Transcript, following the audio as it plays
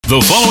The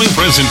following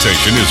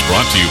presentation is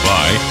brought to you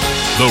by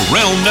The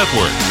Realm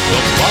Network. The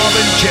Bob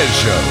and Chez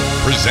Show,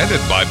 presented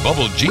by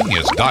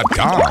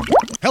BubbleGenius.com.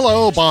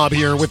 Hello, Bob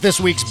here with this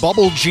week's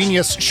Bubble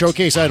Genius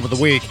Showcase item of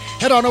the week.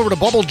 Head on over to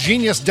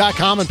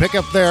BubbleGenius.com and pick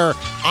up their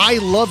I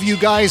Love You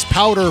Guys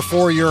powder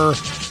for your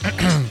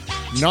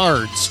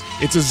nards.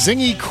 It's a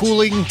zingy,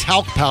 cooling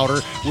talc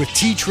powder with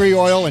tea tree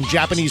oil and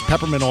Japanese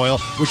peppermint oil,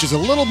 which is a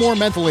little more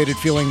mentholated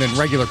feeling than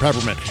regular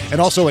peppermint,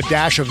 and also a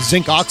dash of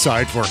zinc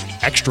oxide for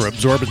extra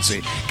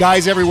absorbency.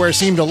 Guys everywhere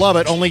seem to love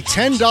it. Only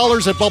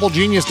 $10 at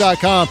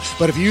BubbleGenius.com,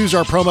 but if you use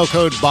our promo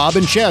code Bob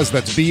and Chez,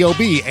 that's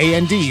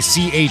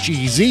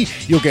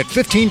BOBANDCHEZ, you'll get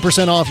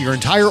 15% off your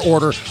entire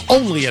order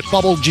only at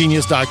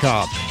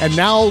BubbleGenius.com. And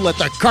now let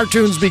the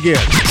cartoons begin.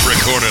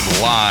 Recorded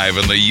live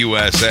in the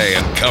USA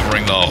and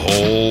covering the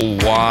whole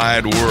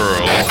wide world.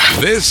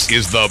 This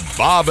is the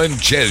Bob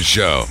and Chez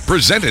Show,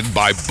 presented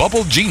by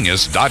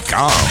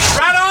BubbleGenius.com.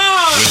 Right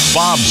on! With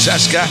Bob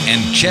Cesca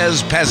and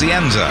Chez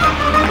Pazienza.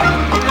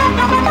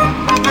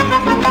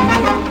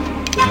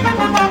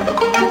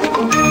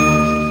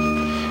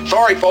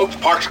 Sorry, folks,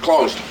 park's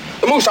closed.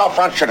 The moose out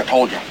front should have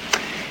told you.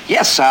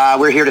 Yes,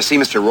 we're here to see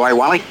Mr. Roy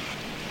Wally.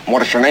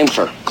 What is your name,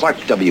 sir? Clark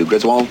W.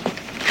 Griswold.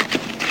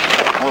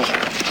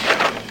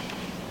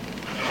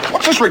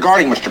 What's this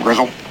regarding, Mr.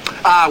 Grizzle?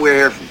 We're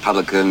here for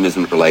public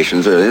amusement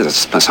relations. It is a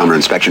summer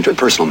inspection to a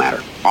personal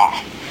matter.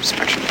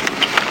 Inspection.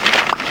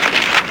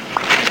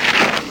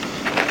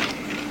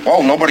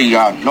 Well, nobody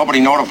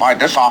notified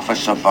this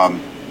office of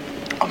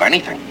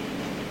anything.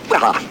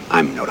 Well,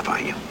 I'm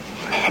notifying you.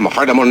 I'm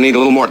afraid I'm going to need a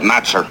little more than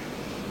that, sir.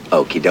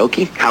 Okie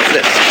dokie. How's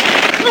this?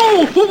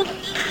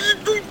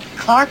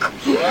 Clark,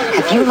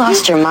 have you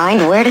lost your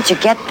mind? Where did you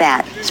get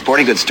that?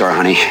 Sporting goods store,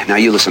 honey. Now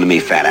you listen to me,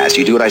 fat ass.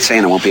 You do what I say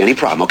and there won't be any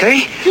problem,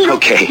 okay?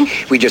 Okay.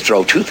 We just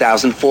drove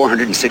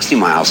 2,460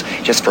 miles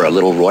just for a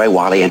little Roy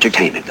Wally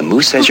entertainment. The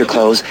moose says you're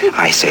closed.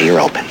 I say you're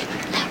open.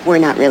 We're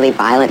not really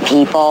violent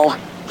people.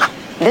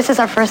 This is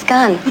our first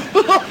gun.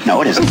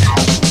 No, it isn't.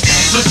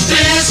 The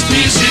best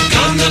music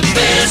on the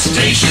best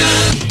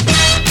station.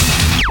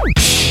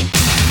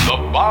 The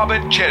Bob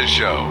and Chez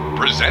Show,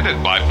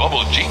 presented by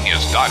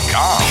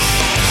BubbleGenius.com.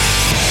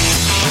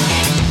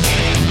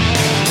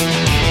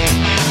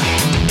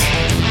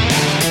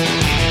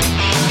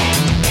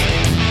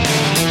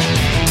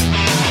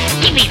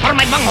 Give me for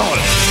my bunghole.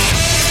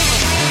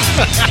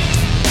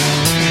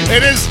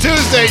 It is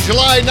Tuesday,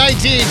 July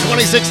 19,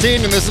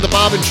 2016, and this is the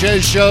Bob and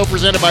Chez Show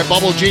presented by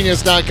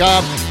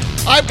BubbleGenius.com.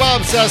 I'm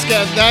Bob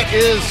Cesca, and that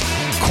is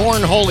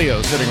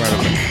Cornholio sitting right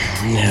over there.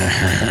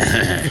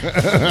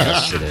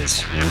 Yes, it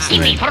is. Yes,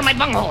 Give me for my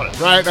bunghole.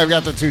 Right, I've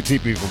got the two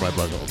TP for my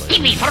bunghole.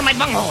 Give me for my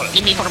bunghole.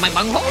 Give me for my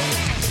bunghole.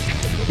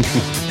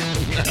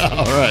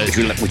 All right.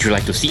 Would you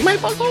like to see my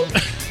bunghole?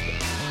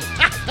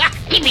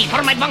 Give me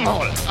for my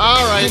bunghole.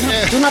 All right.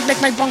 Do not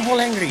make my bunghole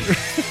angry.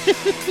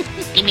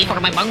 Give me for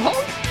my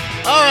bunghole.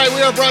 All right,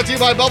 we are brought to you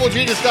by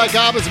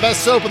BubbleGenius.com. It's the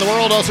best soap in the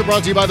world. Also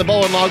brought to you by the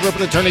Bowen Law Group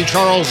and attorney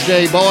Charles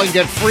J. Bowen.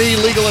 Get free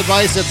legal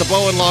advice at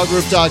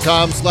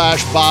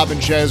thebowenlawgroup.com/Bob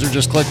and Chez, or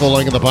just click the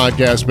link in the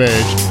podcast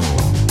page.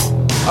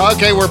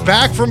 Okay, we're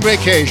back from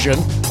vacation,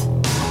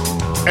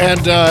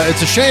 and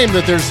it's a shame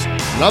that there's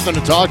nothing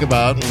to talk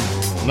about.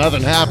 And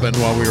nothing happened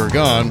while we were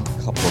gone.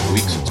 A couple of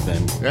weeks it's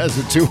been. Yeah, it's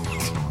 2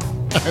 weeks.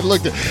 I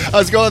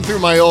was going through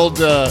my old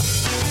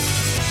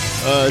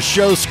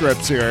show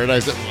scripts here, and I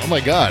said, oh my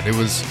God, it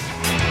was...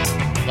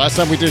 Last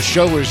time we did a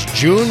show was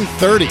June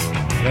 30,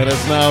 and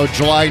it's now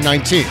July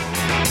 19th.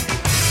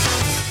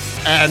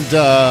 And,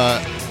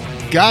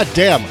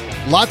 goddamn,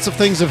 lots of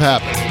things have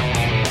happened.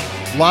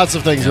 Lots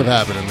of things have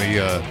happened in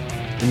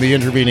the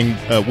intervening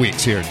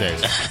weeks here,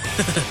 days.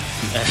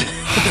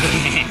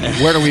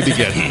 Where do we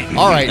begin?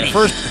 All right,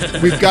 first,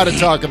 we've got to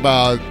talk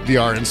about the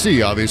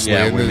RNC, obviously.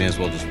 Yeah, we may as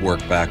well just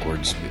work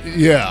backwards.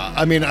 Yeah,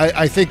 I mean,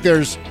 I think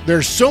there's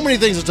so many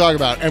things to talk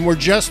about, and we're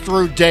just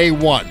through day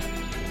one.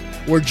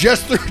 We're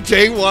just through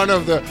day one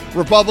of the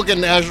Republican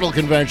National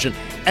Convention,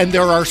 and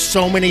there are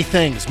so many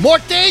things. More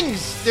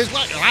things! There's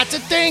lots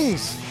of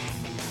things.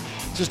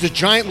 It's just a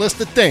giant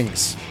list of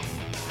things.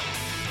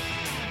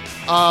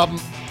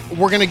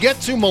 We're going to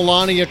get to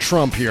Melania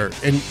Trump here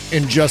in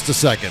just a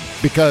second,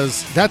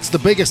 because that's the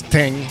biggest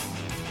thing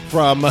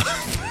from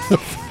the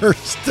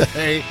first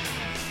day.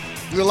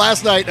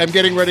 Last night, I'm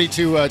getting ready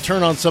to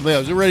turn on something. I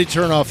was ready to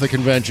turn off the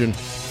convention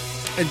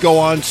and go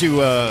on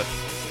to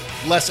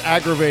less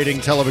aggravating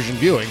television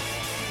viewing.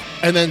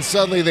 And then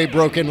suddenly they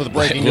broke in with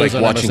breaking news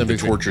on watching MSNBC. the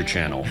torture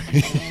channel.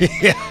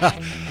 Yeah.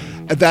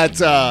 That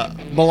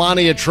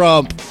Melania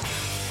Trump's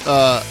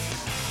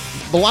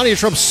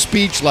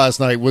speech last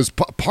night was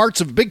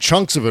big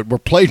chunks of it were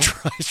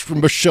plagiarized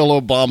from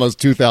Michelle Obama's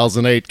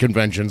 2008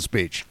 convention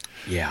speech.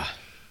 Yeah.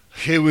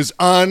 It was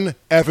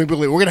un-effing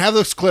believable. We're going to have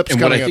those clips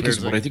coming up here.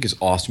 What I think is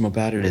awesome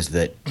about it is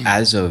that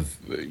as of...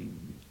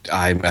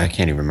 I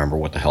can't even remember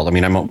what the hell. I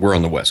mean, we're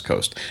on the West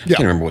Coast. I can't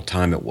remember what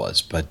time it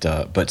was, but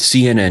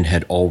CNN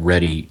had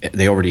already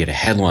had a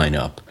headline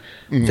up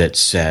that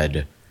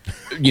said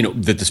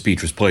that the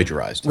speech was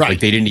plagiarized. Right. Like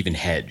they didn't even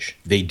hedge.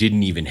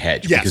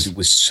 Because it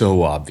was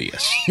so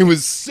obvious. It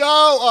was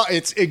so,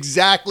 it's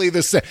exactly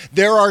the same.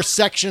 There are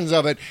sections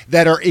of it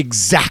that are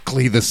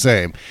exactly the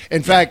same.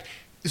 In fact,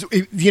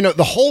 the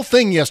whole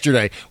thing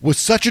yesterday was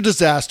such a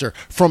disaster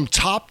from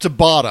top to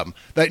bottom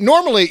that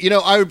normally,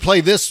 I would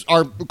play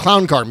our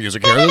clown car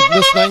music here,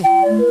 this thing,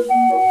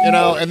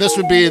 and this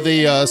would be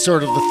the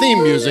sort of the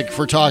theme music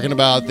for talking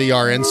about the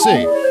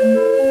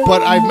RNC.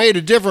 But I've made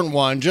a different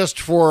one just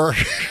for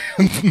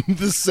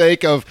the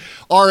sake of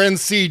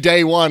RNC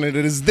Day 1, and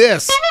it is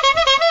this.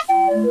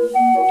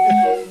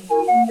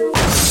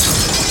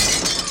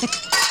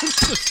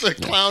 Just a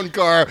clown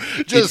car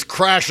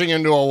crashing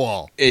into a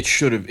wall. It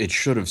should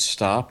have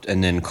stopped,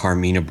 and then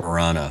Carmina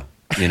Burana,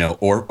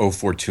 or O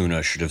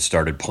Fortuna should have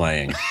started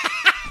playing.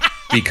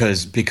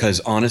 Because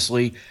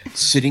honestly,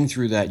 sitting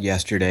through that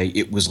yesterday,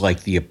 it was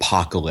like the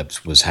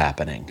apocalypse was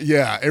happening.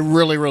 Yeah, it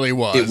really, really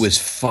was. It was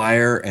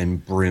fire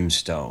and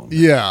brimstone.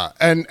 Yeah,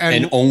 and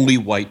only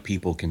white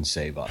people can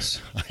save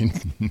us. I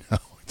know,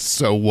 it's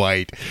so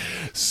white,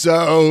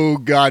 so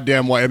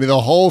goddamn white. I mean, the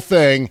whole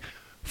thing,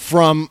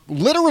 from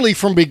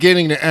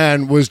beginning to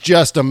end, was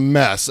just a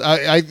mess.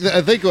 I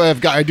think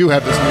I do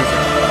have this music.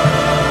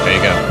 There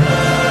you go.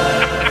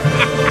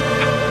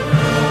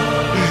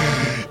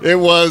 It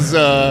was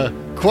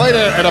quite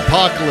an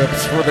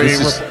apocalypse for the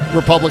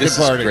Republican Party. This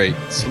is great.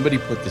 Somebody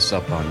put this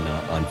up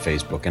on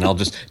Facebook, and I'll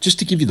just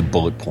to give you the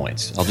bullet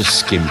points, I'll just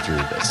skim through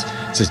this.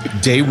 It says,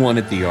 Day 1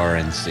 at the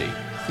RNC.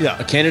 Yeah.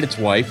 A candidate's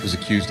wife was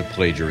accused of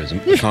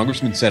plagiarism. A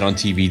congressman said on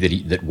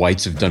TV that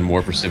whites have done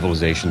more for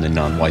civilization than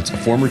non-whites. A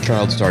former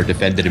child star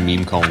defended a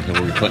meme calling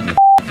Hillary Clinton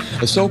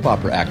a soap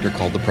opera actor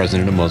called the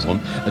president a Muslim.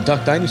 A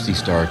Duck Dynasty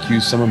star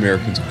accused some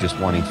Americans of just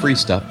wanting free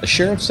stuff. A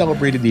sheriff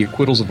celebrated the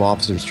acquittals of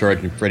officers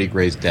charged in Freddie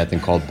Gray's death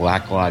and called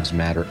Black Lives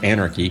Matter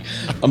anarchy.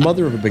 A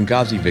mother of a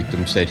Benghazi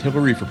victim said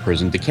Hillary for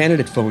prison. The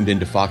candidate phoned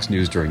into Fox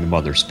News during the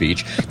mother's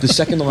speech. The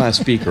second-to-last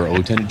speaker, a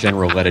lieutenant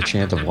general, led a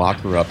chant of lock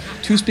her up.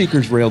 Two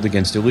speakers railed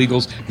against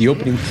illegals. The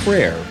opening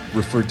prayer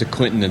referred to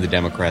Clinton and the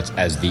Democrats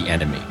as the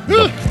enemy.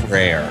 The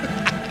prayer.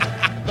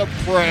 The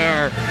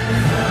prayer.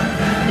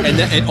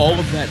 And all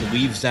of that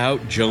leaves out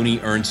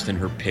Joni Ernst and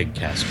her pig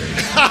castration.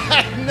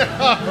 I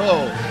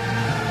know.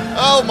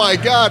 Oh, my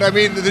God. I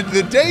mean,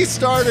 the day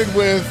started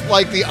with,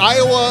 like, the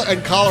Iowa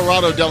and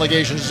Colorado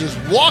delegations just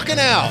walking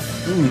out.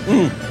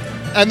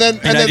 And then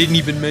I didn't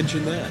even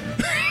mention that.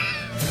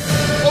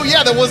 Oh,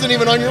 yeah, that wasn't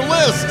even on your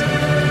list.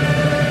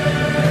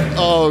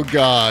 Oh,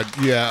 God.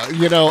 Yeah.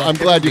 I'm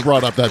glad you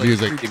brought up that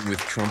music. With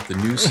Trump, the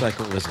news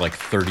cycle is like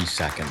 30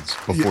 seconds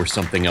before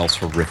something else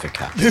horrific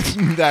happens.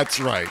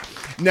 That's right.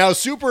 Now,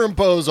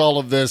 superimpose all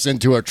of this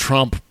into a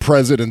Trump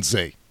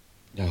presidency.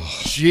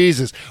 Oh.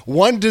 Jesus.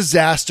 One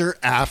disaster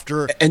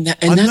after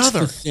another. That's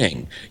the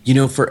thing.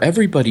 For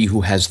everybody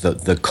who has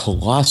the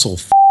colossal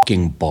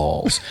fucking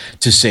balls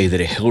to say that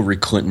a Hillary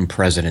Clinton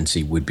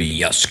presidency would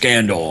be a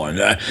scandal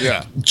and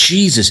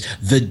Jesus,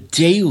 the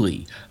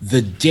daily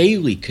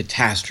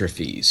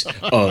catastrophes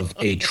of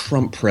a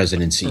Trump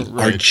presidency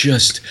are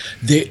just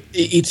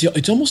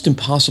it's almost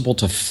impossible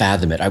to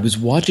fathom it. I was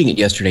watching it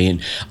yesterday,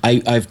 and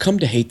I've come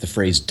to hate the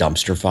phrase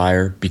dumpster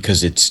fire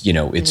because it's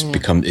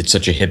become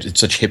such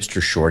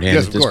hipster shorthand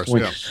at this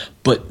point. Yeah.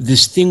 But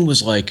this thing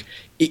was like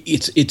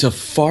it's a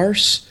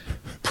farce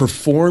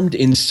performed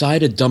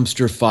inside a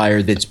dumpster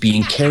fire that's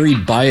being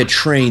carried by a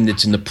train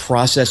that's in the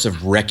process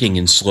of wrecking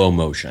in slow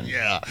motion.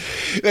 Yeah,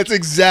 that's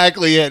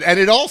exactly it. And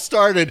it all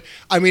started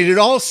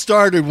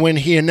when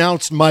he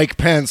announced Mike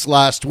Pence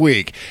last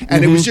week.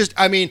 And it was just,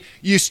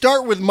 you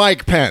start with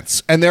Mike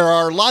Pence, and there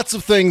are lots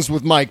of things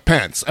with Mike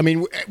Pence. I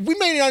mean, we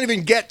may not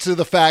even get to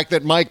the fact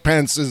that Mike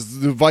Pence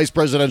is the vice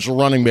presidential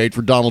running mate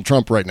for Donald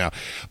Trump right now.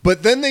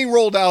 But then they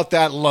rolled out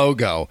that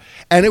logo,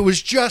 and it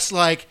was just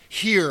like,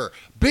 here,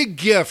 big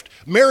gift,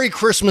 Merry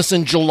Christmas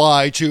in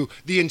July to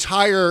the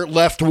entire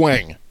left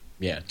wing.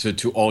 Yeah,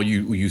 to all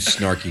you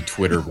snarky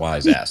Twitter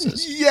wise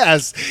asses.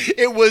 Yes,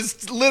 it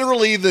was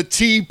literally the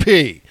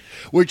TP,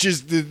 which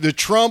is the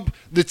Trump.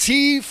 The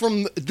T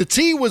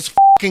was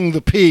fucking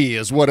the P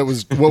is what it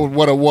was.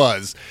 What it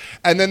was,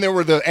 and then there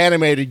were the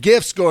animated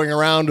GIFs going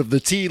around of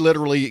the T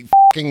literally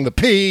fucking the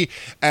P,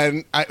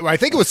 and I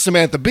think it was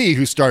Samantha Bee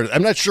who started.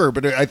 I'm not sure,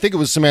 but I think it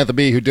was Samantha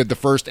Bee who did the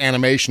first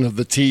animation of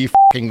the T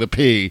fucking the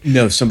P.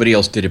 No, somebody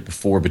else did it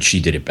before, but she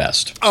did it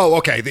best. Oh,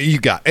 okay, you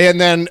got. And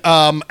then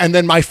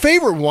my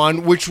favorite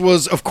one, which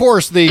was of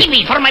course the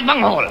TP for my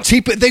bunghole.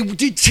 TP. They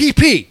did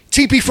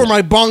TP for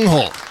my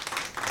bunghole.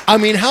 I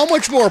mean, how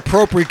much more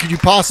appropriate could you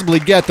possibly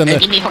get than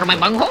TP for my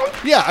bunghole?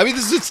 Yeah, I mean,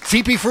 this is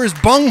TP for his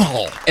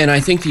bunghole. And I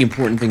think the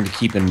important thing to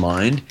keep in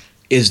mind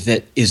is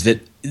that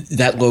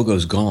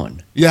logo's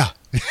gone. Yeah.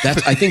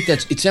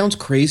 It sounds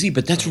crazy,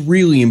 but that's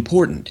really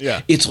important.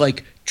 Yeah. It's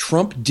like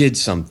Trump did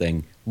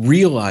something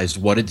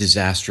realized what a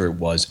disaster it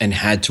was and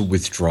had to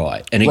withdraw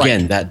it. And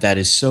again, that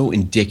is so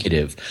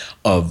indicative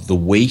of the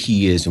way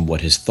he is and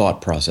what his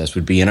thought process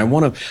would be. And I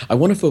want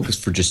to focus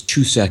for just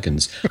 2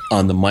 seconds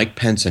on the Mike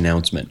Pence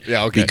announcement.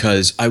 Yeah, okay.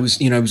 Because I was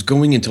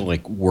going into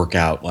like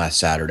workout last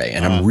Saturday,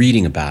 and I'm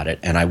reading about it,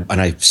 and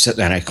I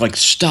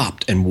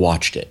stopped and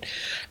watched it.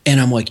 And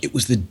I'm like, it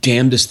was the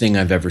damnedest thing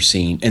I've ever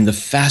seen. And the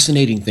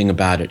fascinating thing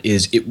about it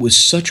is it was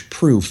such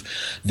proof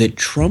that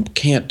Trump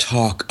can't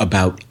talk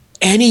about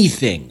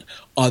anything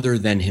other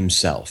than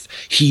himself.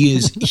 He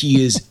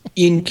is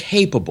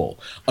incapable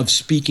of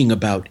speaking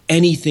about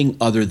anything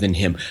other than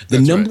him. The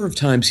number of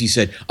times he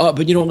said, but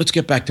let's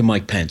get back to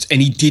Mike Pence.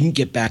 And he didn't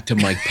get back to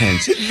Mike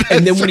Pence.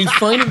 And then when he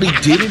finally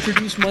did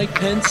introduce Mike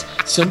Pence,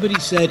 somebody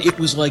said it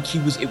was like he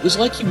was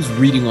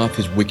reading off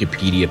his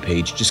Wikipedia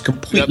page, just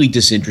completely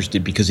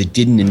disinterested because it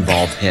didn't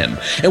involve him.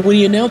 And when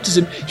he announces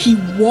him, he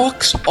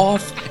walks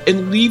off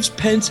and leaves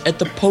Pence at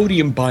the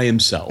podium by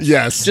himself.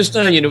 Yes. Just,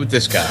 with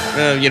this guy.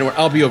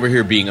 I'll be over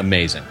here being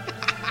amazing.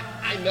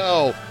 I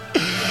know.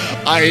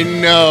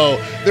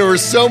 There were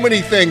so many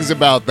things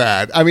about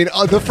that. I mean,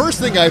 the first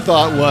thing I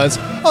thought was,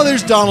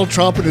 there's Donald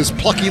Trump and his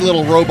plucky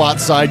little robot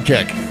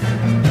sidekick.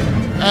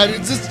 And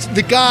it's just,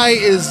 the guy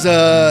is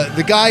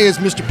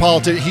Mr.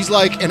 Politician. He's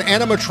like an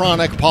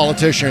animatronic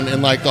politician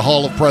in like the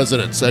Hall of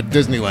Presidents at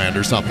Disneyland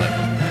or something.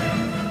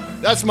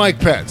 That's Mike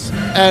Pence.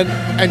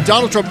 And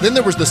Donald Trump. Then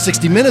there was the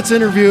 60 Minutes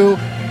interview.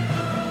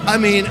 I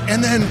mean,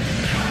 and then...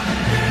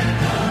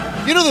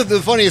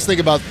 the funniest thing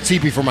about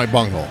TP for my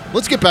bunghole,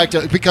 let's get back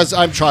to, because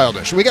I'm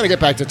childish, we got to get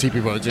back to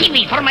TP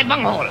for my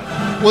bunghole,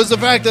 was the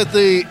fact that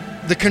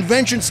the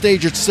convention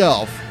stage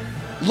itself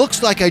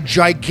looks like a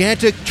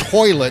gigantic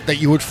toilet that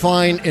you would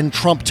find in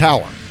Trump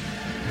Tower.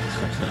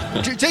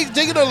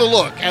 Take another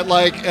look at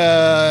like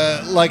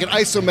an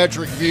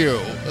isometric view.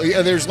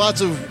 There's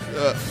lots of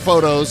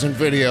photos and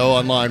video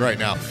online right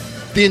now.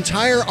 The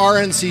entire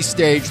RNC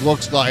stage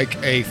looks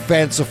like a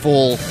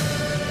fanciful,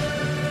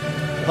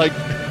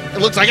 it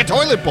looks like a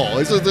toilet bowl.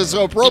 This is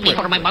so appropriate.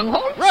 For my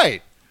bunghole?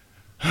 Right.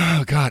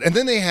 Oh, God. And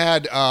then they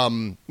had,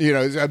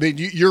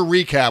 your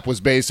recap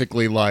was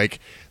basically like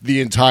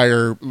the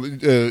entire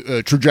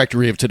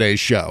trajectory of today's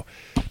show.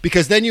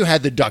 Because then you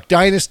had the Duck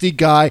Dynasty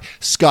guy,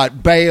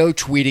 Scott Baio,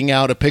 tweeting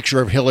out a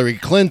picture of Hillary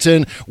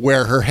Clinton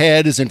where her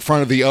head is in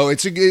front of the O.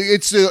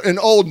 It's an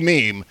old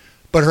meme,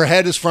 but her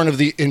head is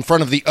in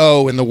front of the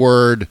O in the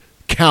word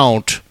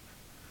count,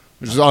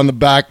 which is on the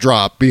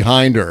backdrop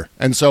behind her.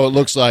 And so it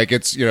looks like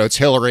it's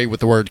Hillary with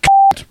the word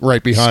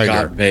right behind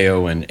her. Scott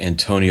Baio and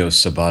Antonio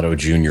Sobato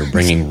Jr.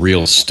 bringing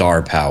real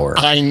star power.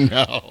 I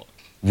know.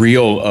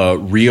 Real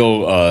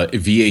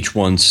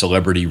VH1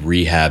 celebrity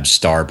rehab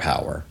star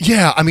power.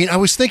 Yeah, I mean, I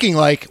was thinking,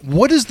 like,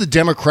 what is the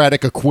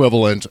Democratic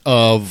equivalent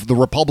of the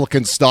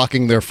Republicans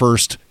stalking their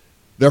first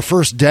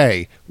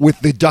day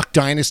with the Duck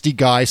Dynasty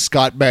guy,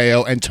 Scott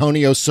Baio,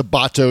 Antonio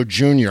Sobato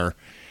Jr.,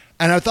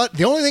 and I thought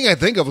the only thing I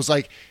think of was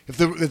like if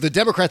the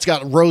Democrats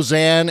got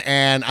Roseanne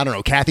and I don't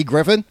know Kathy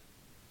Griffin.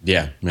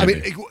 Yeah,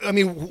 maybe. I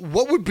mean,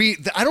 what would be?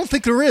 I don't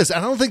think there is. I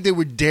don't think they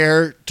would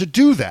dare to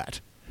do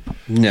that.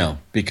 No,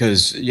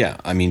 because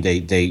I mean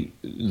the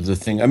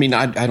thing. I mean,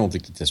 I don't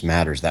think that this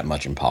matters that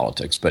much in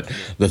politics, but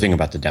the thing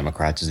about the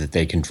Democrats is that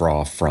they can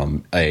draw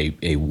from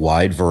a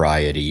wide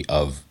variety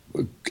of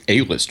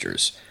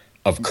A-listers,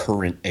 of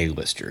current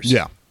A-listers.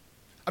 Yeah,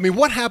 I mean,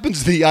 what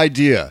happens to the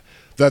idea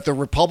that the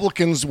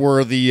Republicans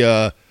were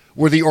the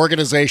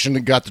organization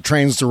that got the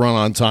trains to run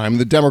on time,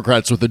 the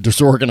Democrats were the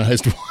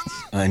disorganized ones?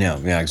 I know,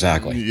 yeah,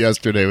 exactly.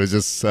 Yesterday was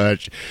just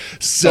such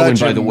and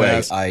by the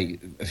mess. way,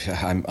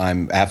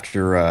 I'm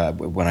after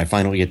when I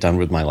finally get done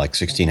with my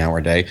 16-hour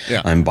day,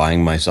 yeah. I'm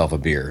buying myself a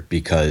beer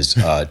because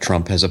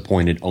Trump has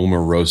appointed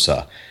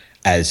Omarosa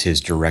as his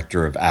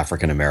director of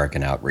African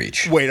American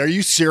outreach. Wait, are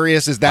you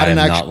serious? Is that I an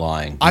am actual? not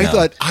lying. I No.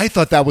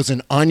 thought that was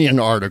an Onion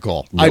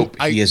article. Nope.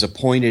 He has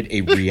appointed a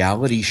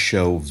reality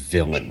show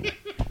villain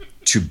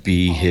to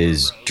be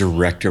his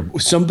director.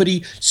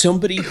 Somebody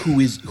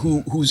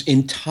whose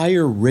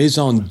entire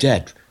raison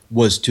d'etre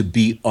was to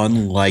be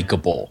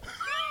unlikable.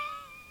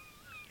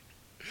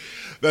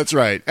 That's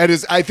right.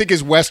 And I think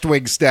his West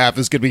Wing staff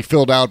is going to be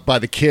filled out by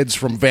the kids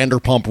from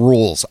Vanderpump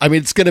Rules. I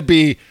mean, it's going to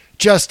be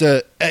just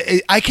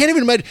I can't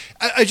even imagine.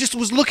 I just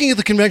was looking at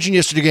the convention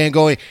yesterday and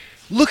going,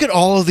 look at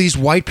all of these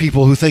white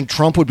people who think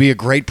Trump would be a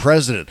great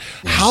president.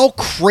 How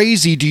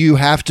crazy do you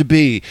have to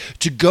be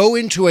to go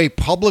into a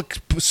public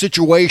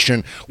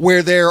situation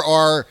where there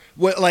are,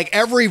 like,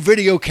 every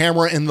video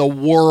camera in the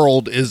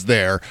world is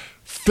there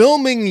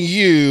filming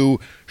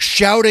you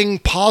shouting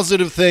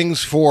positive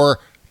things for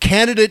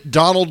candidate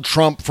Donald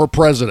Trump for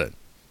president?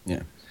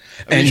 Yeah.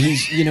 And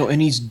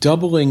he's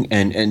doubling,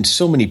 and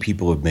so many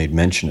people have made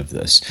mention of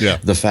this. Yeah.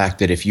 The fact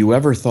that if you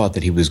ever thought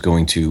that he was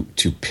going to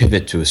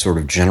pivot to a sort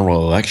of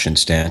general election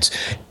stance,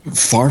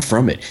 far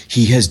from it.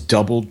 He has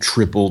doubled,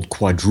 tripled,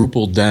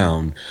 quadrupled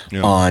down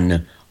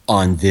on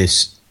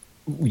this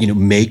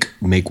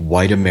make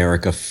white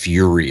America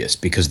furious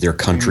because their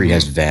country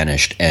has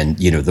vanished, and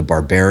the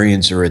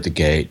barbarians are at the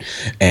gate,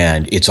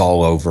 and it's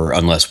all over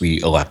unless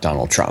we elect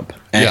Donald Trump.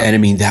 And I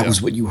mean, that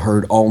was what you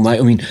heard all night.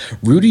 I mean,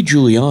 Rudy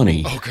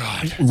Giuliani. Oh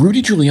God,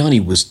 Rudy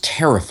Giuliani was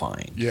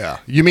terrifying. Yeah,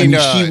 you mean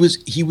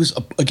he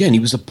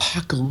was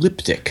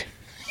apocalyptic.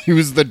 He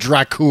was the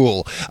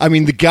Dracul. I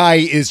mean, the guy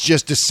is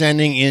just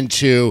descending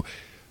into,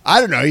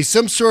 I don't know, he's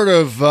some sort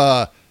of,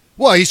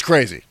 well, he's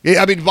crazy.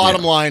 I mean,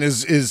 bottom line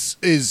is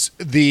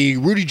the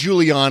Rudy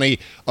Giuliani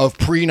of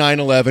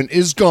pre-9/11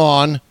 is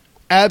gone,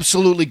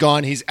 absolutely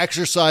gone. He's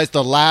exercised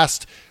the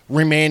last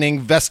remaining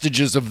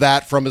vestiges of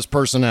that from his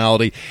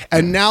personality,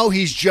 and now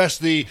he's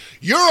just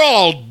you're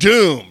all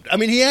doomed. I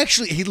mean,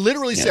 he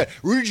literally said,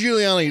 Rudy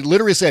Giuliani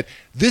literally said,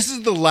 this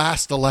is the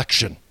last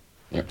election.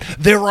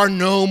 There are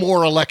no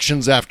more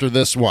elections after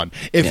this one.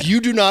 If you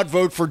do not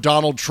vote for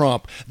Donald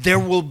Trump, there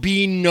will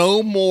be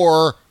no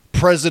more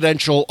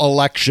presidential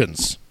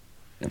elections.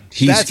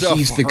 He's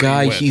the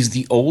guy. He's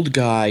the old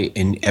guy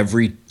in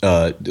every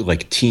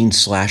teen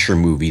slasher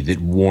movie that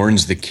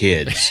warns the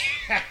kids.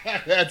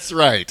 That's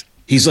right.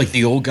 He's like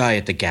the old guy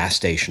at the gas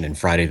station in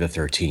Friday the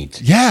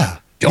 13th. Yeah.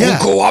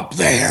 Don't go up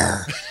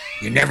there.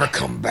 You never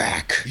come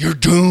back. You're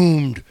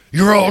doomed.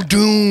 You're all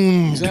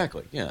doomed.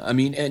 Exactly. Yeah. I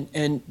mean,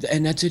 and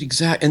that's it.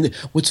 Exactly. And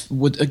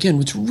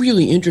what's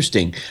really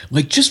interesting,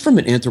 like just from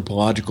an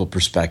anthropological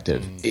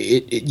perspective,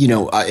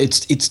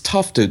 it's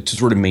tough to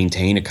sort of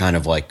maintain a kind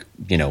of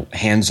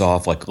hands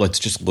off, let's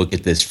just look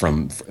at this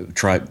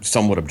try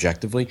somewhat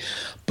objectively.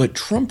 But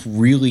Trump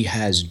really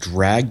has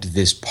dragged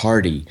this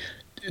party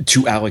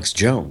to Alex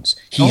Jones.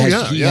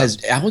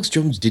 Alex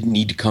Jones didn't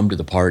need to come to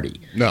the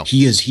party. No.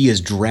 He has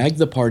dragged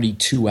the party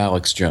to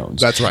Alex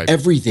Jones. That's right.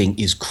 Everything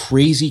is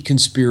crazy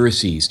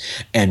conspiracies,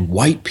 and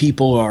white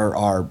people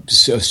are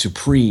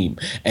supreme.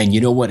 And you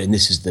know what? And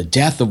this is the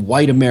death of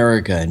white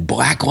America, and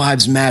Black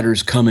Lives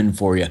Matter's coming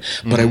for you.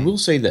 But I will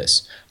say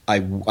this. I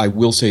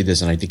will say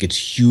this, and I think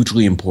it's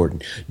hugely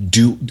important.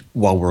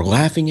 While we're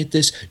laughing at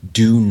this,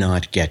 do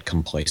not get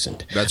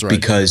complacent. That's right.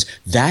 Because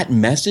that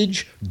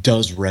message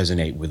does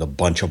resonate with a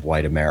bunch of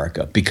white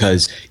America.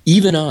 Because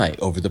even I,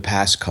 over the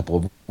past couple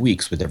of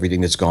weeks, with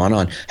everything that's gone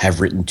on,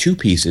 have written 2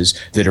 pieces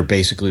that are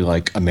basically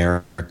like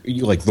America,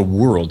 like the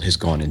world has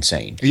gone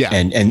insane. Yeah.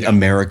 And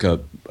America.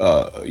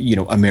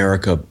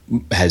 America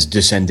has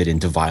descended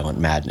into violent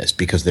madness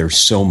because there's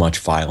so much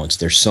violence.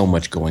 There's so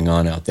much going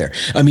on out there.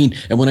 I mean,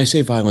 and when I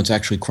say violence,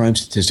 actually crime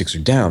statistics are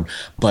down,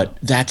 but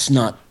that's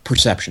not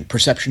perception.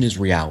 Perception is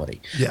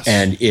reality. Yes.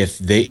 And if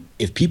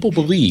people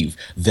believe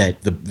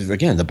that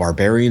the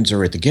barbarians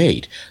are at the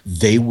gate,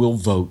 they will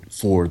vote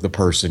for the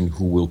person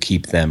who will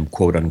keep them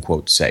quote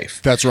unquote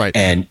safe. That's right.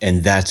 And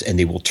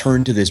they will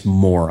turn to this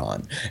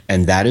moron.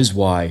 And that is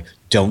why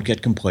don't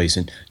get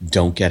complacent,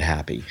 don't get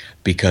happy,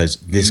 because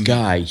this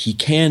guy, he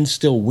can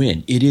still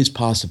win. It is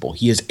possible.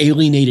 He has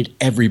alienated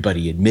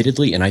everybody,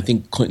 admittedly, and I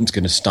think Clinton's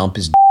going to stomp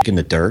his dick in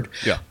the dirt.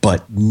 Yeah.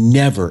 But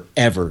never,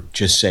 ever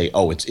just say,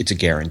 oh, it's a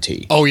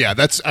guarantee. Oh, yeah.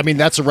 That's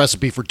a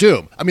recipe for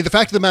doom. I mean, the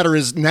fact of the matter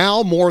is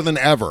now more than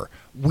ever,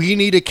 we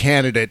need a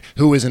candidate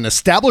who is an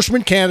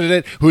establishment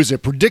candidate, who is a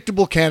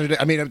predictable candidate.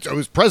 I mean, it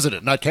was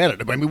president, not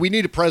candidate. But I mean, we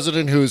need a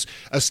president who's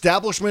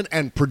establishment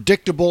and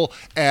predictable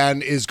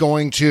and is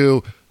going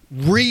to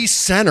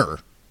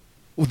recenter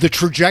the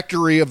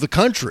trajectory of the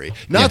country,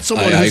 not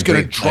someone who's going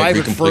to drive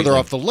it further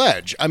off the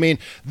ledge. I mean,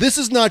 this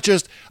is not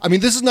just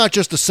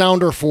a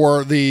sounder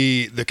for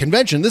the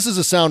convention. This is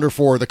a sounder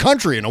for the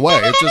country in a way.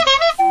 It's just,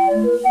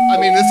 I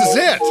mean, this is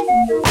it.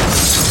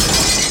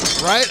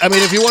 Right? I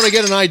mean, if you want to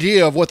get an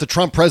idea of what the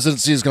Trump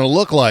presidency is going to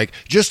look like,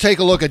 just take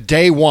a look at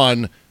day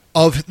one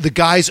of the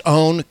guy's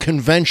own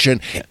convention,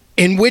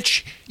 in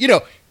which,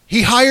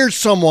 he hired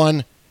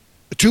someone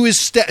to his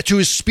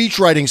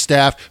speechwriting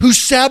staff who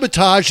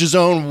sabotaged his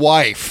own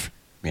wife.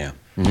 Yeah.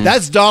 Mm-hmm.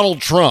 That's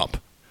Donald Trump.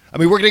 I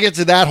mean, we're going to get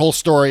to that whole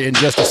story in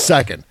just a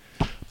second.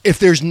 If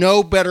there's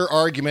no better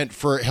argument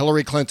for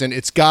Hillary Clinton,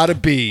 it's got to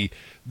be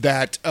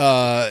that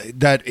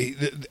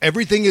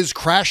everything is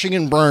crashing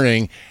and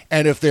burning,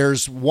 and if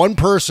there's one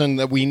person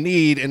that we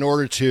need in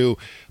order to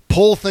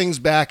pull things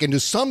back into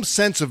some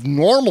sense of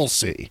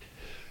normalcy,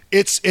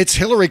 it's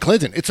Hillary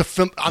Clinton. It's a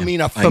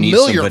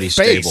familiar face,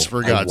 stable.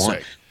 For God's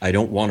sake. I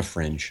don't want a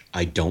fringe.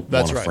 I don't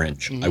want a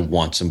fringe. Mm-hmm. I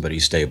want somebody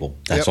stable.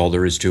 That's all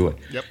there is to it.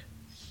 Yep.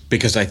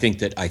 Because I think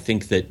that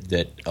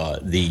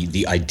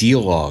the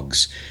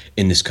ideologues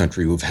in this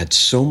country who've had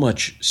so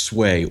much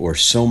sway or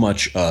so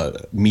much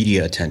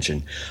media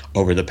attention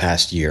over the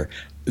past year,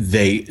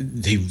 they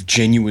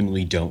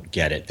genuinely don't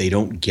get it. They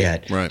don't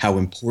get how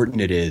important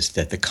it is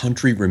that the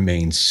country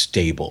remains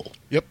stable.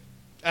 Yep.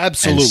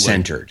 Absolutely. And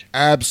centered.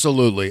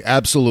 Absolutely.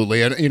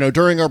 And,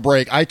 during our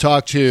break, I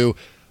talked to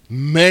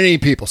many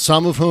people,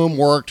 some of whom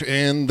worked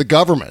in the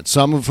government,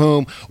 some of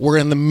whom were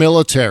in the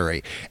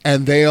military,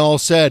 and they all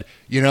said,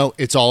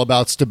 it's all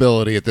about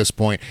stability at this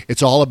point.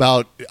 It's all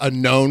about a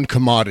known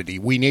commodity.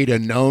 We need a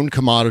known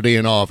commodity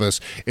in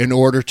office in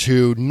order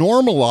to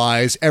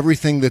normalize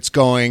everything that's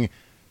going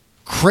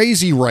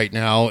crazy right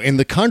now in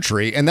the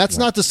country, and that's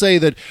not to say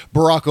that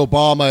Barack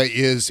Obama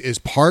is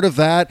part of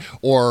that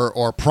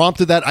or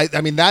prompted that. I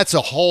mean, that's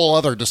a whole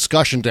other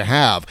discussion to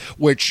have,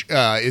 which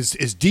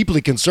is deeply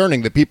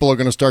concerning that people are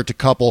going to start to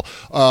couple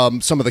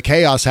some of the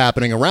chaos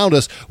happening around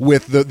us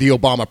with the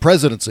Obama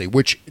presidency,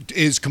 which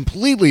is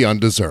completely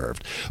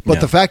undeserved.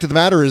 But the fact of the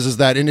matter is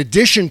that in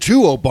addition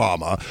to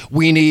Obama,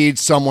 we need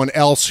someone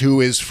else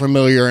who is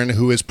familiar and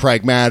who is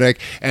pragmatic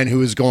and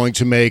who is going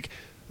to make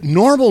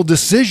normal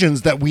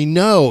decisions that we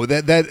know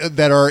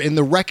that are in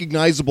the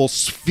recognizable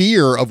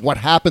sphere of what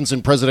happens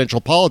in presidential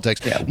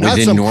politics. Yeah, not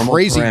within some normal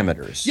crazy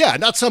parameters. Yeah,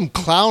 not some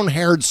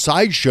clown-haired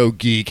sideshow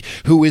geek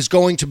who is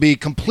going to be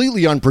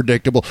completely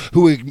unpredictable,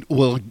 who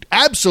will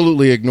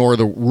absolutely ignore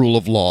the rule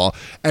of law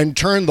and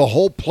turn the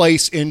whole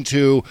place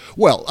into,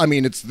 well, I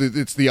mean, it's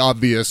the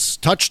obvious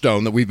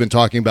touchstone that we've been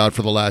talking about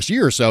for the last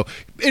year or so.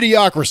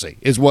 Idiocracy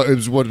is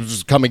what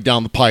is coming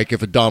down the pike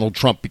if a Donald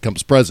Trump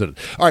becomes president.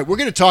 All right, we're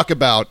going to talk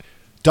about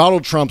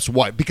Donald Trump's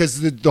wife, because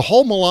the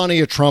whole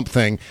Melania Trump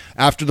thing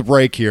after the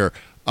break here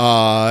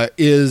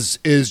is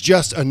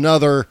just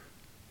another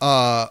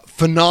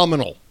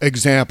phenomenal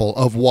example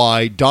of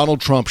why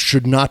Donald Trump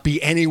should not be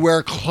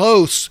anywhere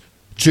close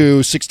to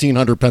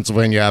 1600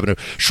 Pennsylvania Avenue.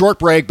 Short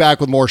break,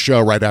 back with more show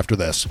right after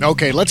this.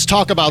 Okay, let's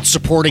talk about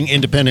supporting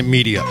independent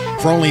media.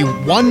 For only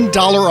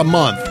 $1 a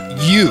month,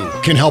 you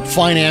can help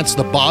finance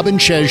the Bob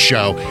and Chez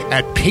Show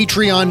at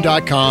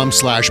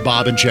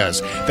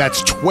patreon.com/BobandChez.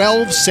 That's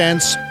 12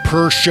 cents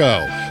per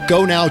show.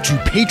 Go now to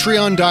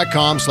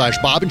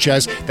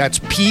patreon.com/BobandChez. That's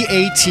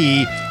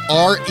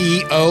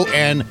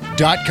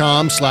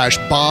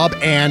patreon.com/Bob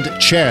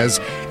and Chez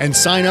and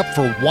sign up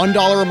for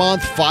 $1 a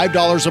month,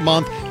 $5 a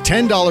month,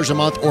 $10 a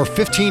month, or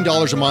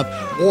 $15 a month,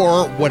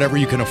 or whatever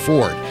you can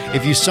afford.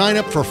 If you sign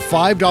up for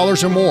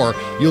 $5 or more,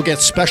 you'll get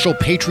special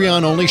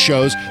Patreon-only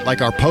shows like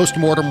our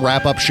post-mortem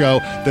wrap-up show,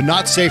 the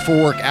Not Safe for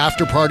Work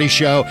after-party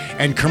show,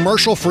 and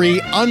commercial-free,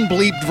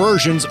 unbleeped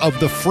versions of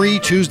the free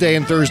Tuesday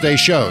and Thursday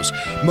shows.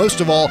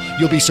 Most of all,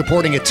 you'll be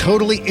supporting a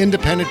totally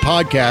independent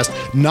podcast,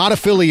 not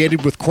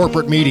affiliated with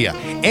corporate media.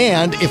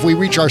 And if we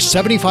reach our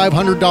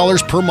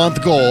 $7,500 per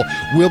month goal,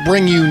 we'll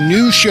bring you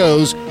new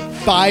shows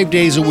 5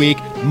 days a week,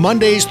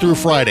 Mondays through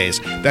Fridays.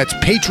 That's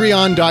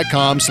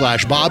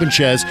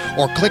patreon.com/BobandChez,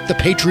 or click the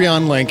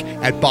Patreon link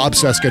at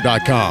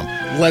bobseska.com.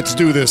 Let's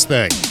do this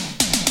thing.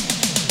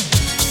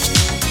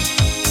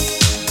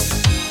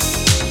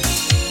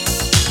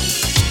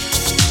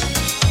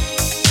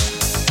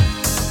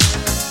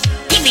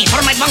 Give me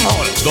for my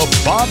bunghole. The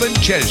Bob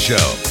and Chez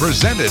Show,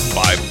 presented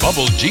by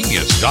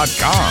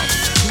BubbleGenius.com.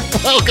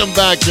 Welcome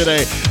back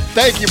today.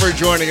 Thank you for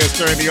joining us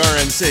during the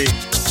RNC.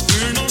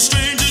 We're no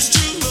strangers to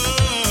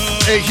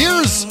love. Hey,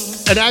 here's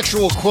an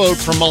actual quote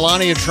from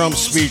Melania Trump's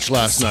speech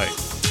last night.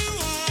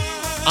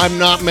 I'm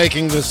not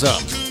making this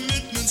up.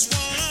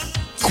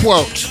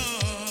 Quote,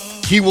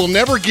 he will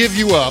never give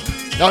you up.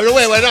 No,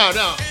 wait,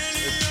 no.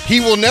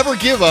 He will never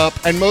give up,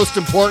 and most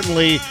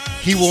importantly,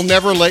 he will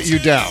never let you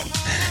down.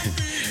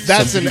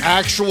 That's an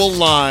actual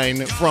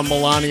line from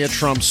Melania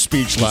Trump's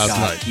speech last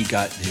night. He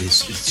got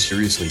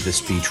seriously, the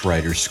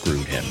speechwriter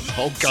screwed him.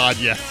 Oh, God,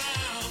 yeah.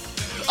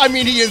 I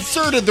mean, he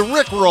inserted the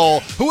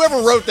Rickroll.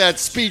 Whoever wrote that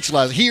speech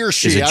last, he or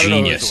she, Is I don't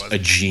know who it was. A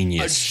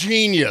genius. A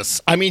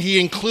genius. I mean, he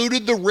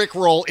included the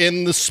Rickroll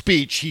in the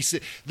speech. He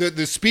said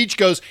the speech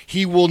goes,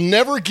 he will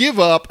never give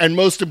up, and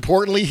most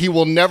importantly, he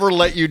will never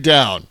let you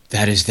down.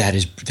 That is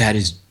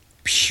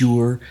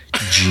pure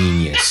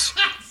genius.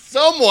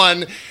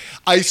 Someone,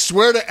 I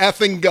swear to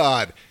effing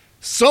God,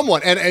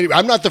 someone, and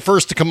I'm not the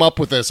first to come up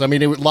with this. I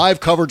mean, it was live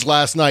coverage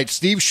last night.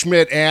 Steve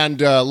Schmidt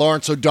and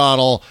Lawrence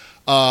O'Donnell,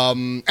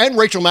 and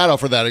Rachel Maddow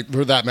for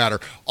that matter,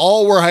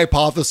 all were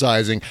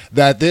hypothesizing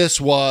that this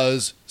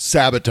was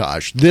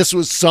sabotage. This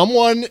was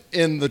someone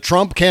in the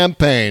Trump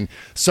campaign,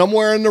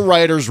 somewhere in the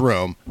writer's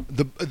room.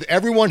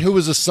 Everyone who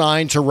was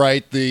assigned to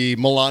write the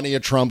Melania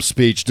Trump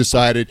speech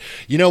decided,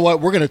 you know what,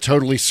 we're going to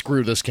totally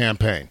screw this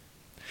campaign.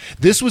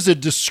 This was a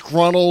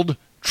disgruntled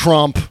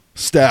Trump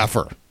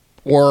staffer,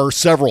 or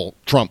several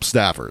Trump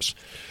staffers.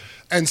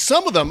 And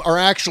some of them are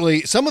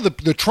actually, some of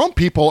the Trump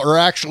people are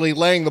actually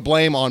laying the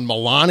blame on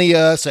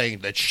Melania,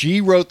 saying that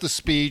she wrote the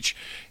speech,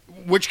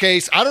 which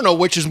case, I don't know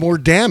which is more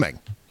damning.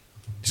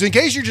 So in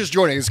case you're just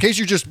joining, in case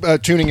you're just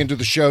tuning into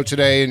the show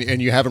today and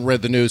you haven't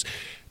read the news,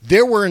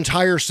 there were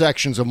entire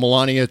sections of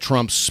Melania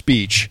Trump's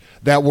speech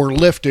that were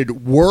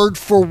lifted word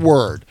for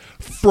word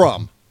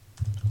from,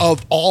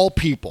 of all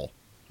people,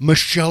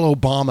 Michelle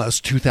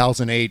Obama's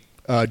 2008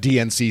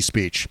 DNC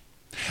speech.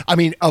 I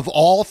mean, of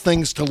all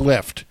things to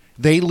lift,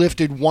 they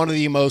lifted one of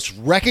the most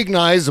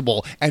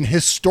recognizable and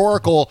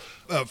historical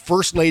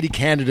First Lady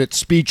candidate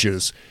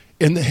speeches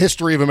in the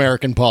history of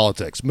American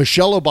politics.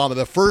 Michelle Obama,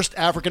 the first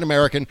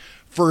African-American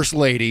First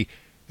Lady,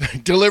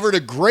 delivered a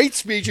great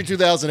speech in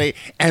 2008,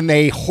 and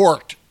they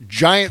horked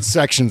giant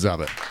sections of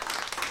it.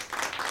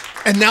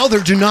 And now they're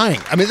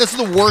denying. I mean, that's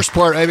the worst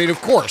part. I mean,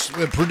 of course,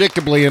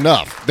 predictably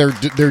enough,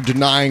 they're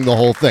denying the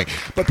whole thing.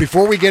 But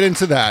before we get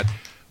into that,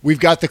 we've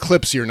got the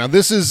clips here. Now,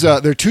 this is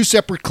they're two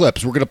separate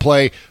clips. We're going to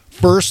play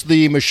First,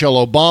 the Michelle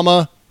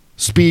Obama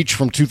speech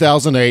from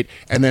 2008,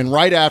 and then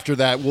right after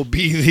that will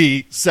be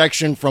the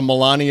section from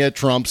Melania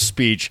Trump's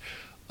speech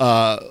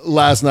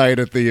last night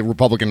at the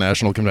Republican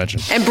National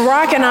Convention. And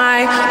Barack and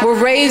I were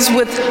raised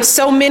with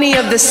so many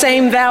of the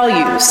same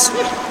values.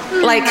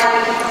 Like,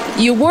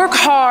 you work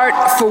hard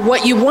for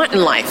what you want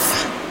in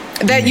life.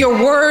 That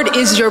your word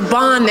is your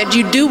bond, that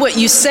you do what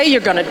you say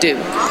you're going to do.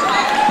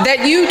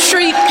 That you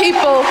treat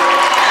people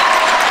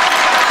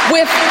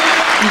with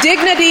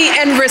dignity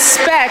and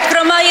respect.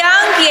 From a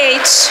young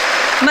age,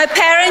 my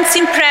parents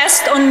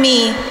impressed on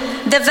me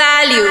the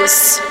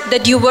values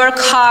that you work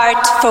hard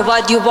for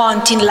what you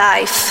want in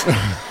life.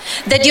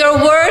 That your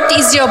word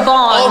is your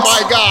bond.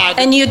 Oh my God.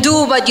 And you do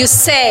what you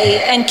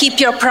say and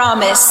keep your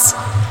promise.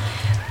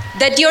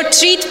 That you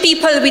treat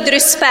people with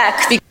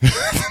respect.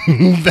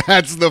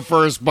 That's the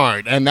first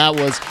part. And that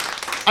was,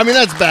 I mean,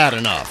 that's bad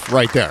enough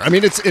right there. I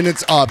mean,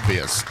 it's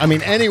obvious. I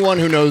mean, anyone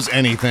who knows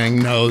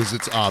anything knows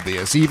it's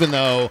obvious, even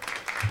though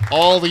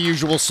all the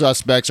usual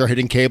suspects are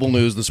hitting cable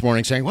news this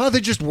morning saying, well,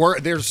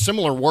 there's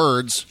similar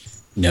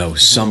words. No,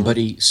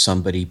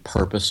 somebody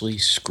purposely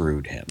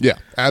screwed him. Yeah,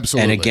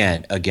 absolutely.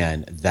 And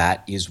again,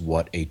 that is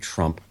what a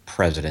Trump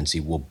presidency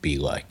will be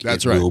like.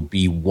 That's it right. It will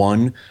be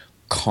one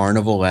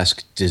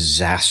carnival-esque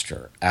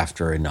disaster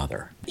after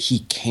another. He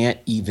can't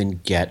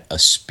even get a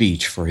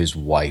speech for his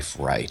wife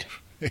right.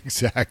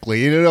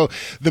 Exactly. You know,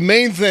 the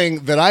main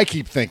thing that I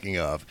keep thinking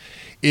of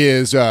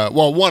is,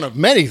 one of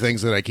many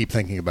things that I keep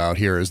thinking about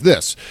here is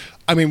this.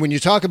 I mean, when you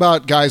talk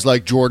about guys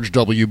like George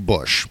W.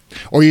 Bush,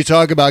 or you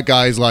talk about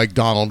guys like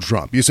Donald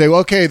Trump, you say,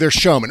 well, okay, they're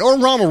showmen, or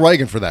Ronald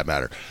Reagan for that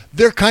matter.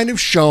 They're kind of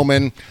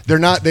showmen.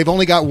 They've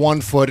only got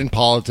 1 foot in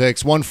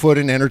politics, 1 foot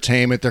in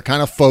entertainment. They're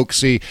kind of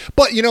folksy.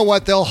 But you know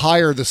what? They'll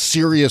hire the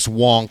serious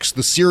wonks,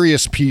 the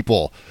serious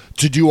people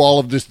to do all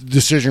of this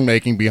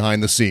decision-making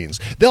behind the scenes.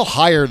 They'll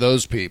hire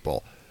those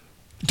people.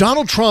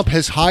 Donald Trump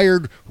has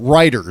hired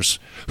writers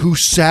who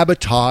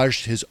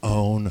sabotaged his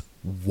own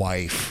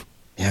wife.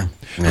 Yeah.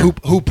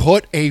 Who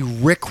put a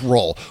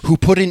Rickroll, who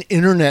put an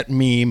internet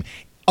meme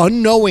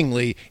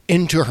unknowingly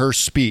into her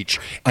speech.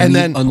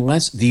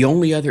 Unless the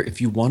only other,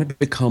 if you want to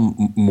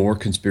become more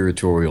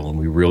conspiratorial, and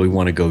we really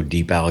want to go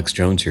deep Alex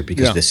Jones here,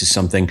 because this is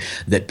something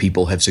that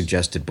people have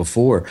suggested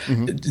before,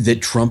 that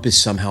Trump is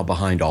somehow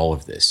behind all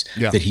of this,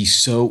 that he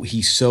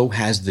so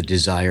has the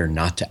desire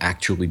not to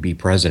actually be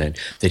president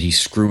that he's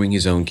screwing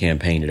his own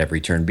campaign at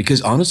every turn.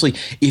 Because honestly,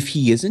 if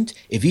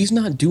he's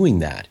not doing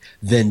that,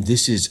 then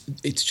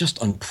it's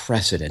just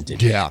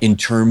unprecedented in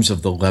terms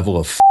of the level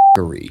of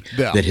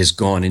that has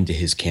gone into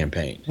his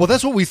campaign. Well,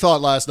 that's what we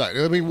thought last night.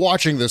 I mean,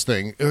 watching this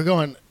thing, we're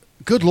going,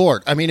 good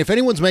Lord. I mean, if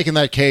anyone's making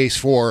that case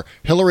for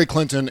Hillary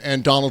Clinton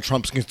and Donald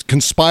Trump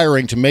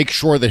conspiring to make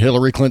sure that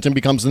Hillary Clinton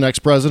becomes the next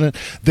president,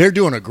 they're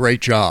doing a great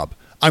job.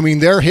 I mean,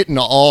 they're hitting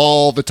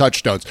all the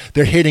touchdowns.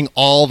 They're hitting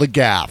all the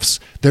gaffes.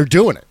 They're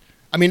doing it.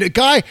 I mean, a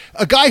guy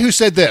who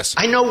said this.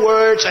 I know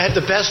words. I have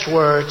the best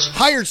words.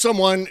 Hired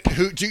someone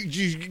who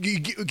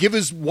to give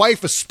his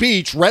wife a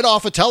speech, read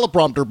off a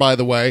teleprompter, by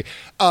the way,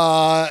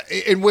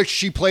 in which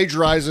she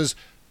plagiarizes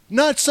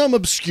not some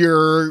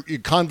obscure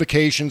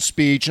convocation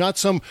speech, not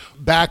some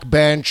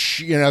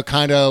backbench,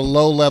 kind of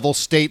low-level,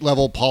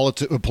 state-level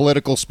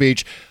political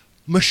speech.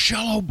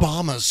 Michelle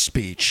Obama's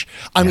speech.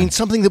 I mean,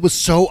 something that was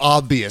so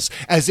obvious,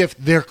 as if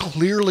they're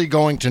clearly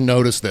going to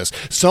notice this.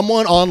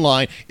 Someone on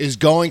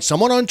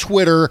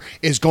Twitter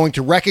is going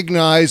to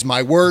recognize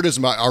our word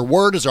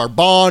is our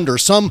bond, or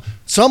some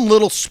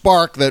little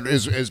spark that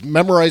is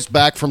memorized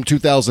back from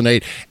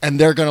 2008, and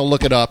they're going to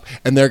look it up,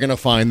 and they're going to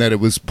find that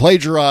it was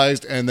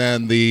plagiarized, and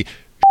then the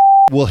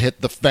will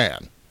hit the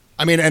fan.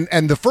 I mean,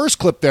 and the first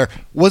clip there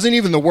wasn't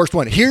even the worst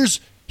one.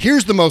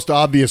 Here's the most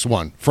obvious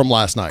one from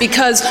last night.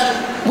 Because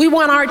we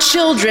want our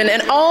children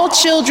and all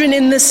children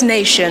in this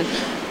nation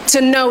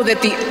to know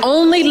that the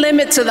only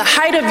limit to the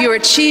height of your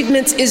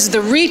achievements is the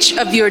reach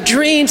of your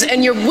dreams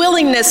and your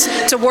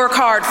willingness to work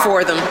hard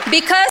for them.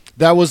 Because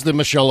that was the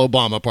Michelle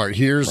Obama part.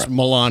 Here's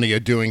Melania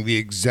doing the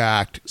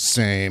exact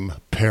same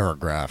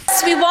paragraph.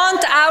 we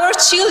want our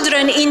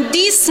children in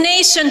this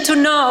nation to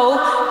know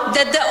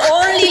that the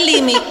only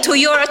limit to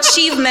your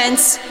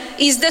achievements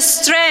is the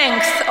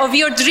strength of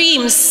your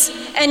dreams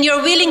and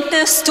your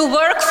willingness to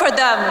work for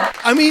them.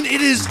 I mean,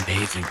 it is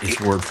amazing. It's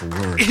word for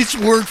word. It's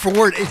word for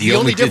word. The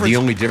only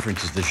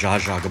difference is the Zsa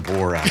Zsa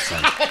Gabor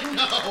accent. I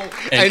know.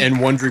 And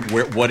wondering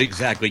what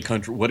exact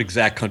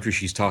country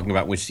she's talking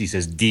about when she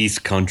says "dies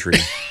country."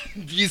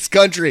 Dies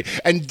country.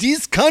 And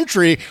dies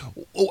country,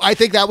 I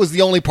think that was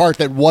the only part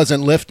that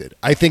wasn't lifted.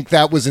 I think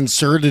that was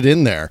inserted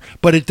in there.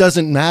 But it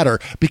doesn't matter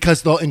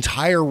because the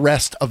entire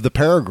rest of the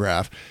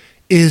paragraph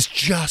is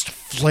just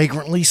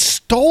flagrantly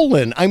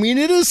stolen. I mean,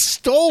 it is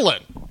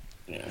stolen.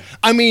 Yeah.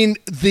 I mean,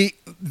 the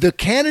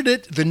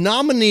candidate, the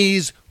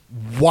nominee's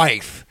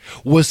wife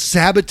was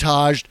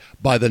sabotaged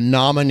by the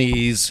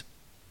nominee's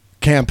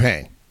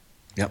campaign.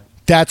 Yep.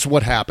 That's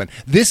what happened.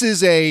 This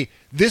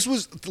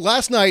was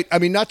last night. I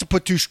mean, not to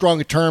put too strong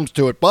a terms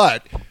to it,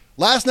 but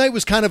last night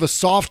was kind of a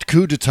soft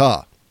coup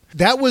d'etat.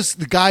 That was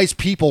the guy's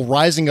people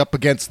rising up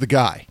against the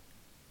guy.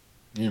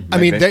 Yeah, I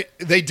mean,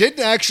 they did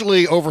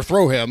actually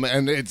overthrow him,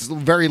 and it's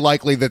very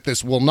likely that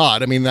this will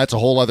not. I mean, that's a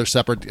whole other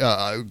separate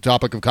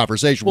topic of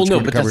conversation. Well, which no,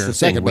 we're but gonna that's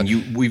cover the in a thing.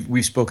 second. When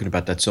we've spoken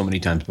about that so many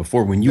times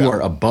before. When you are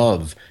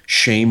above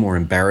shame or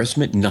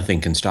embarrassment,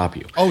 nothing can stop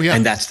you. Oh, yeah.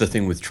 And that's the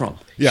thing with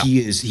Trump. Yeah. He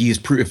is.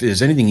 If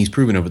there's anything he's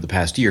proven over the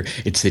past year,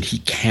 it's that he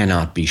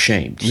cannot be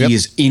shamed. Yep. He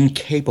is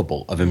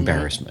incapable of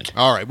embarrassment.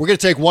 All right, we're going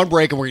to take one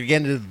break, and we're going to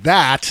get into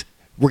that.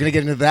 We're going to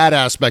get into that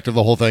aspect of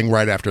the whole thing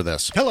right after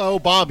this. Hello,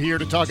 Bob here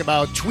to talk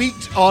about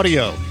Tweaked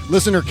Audio.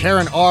 Listener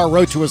Karen R.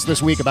 wrote to us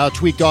this week about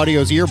Tweaked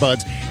Audio's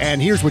earbuds,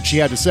 and here's what she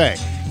had to say.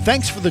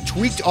 Thanks for the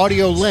Tweaked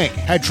Audio link.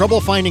 Had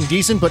trouble finding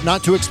decent but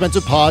not too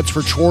expensive pods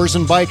for chores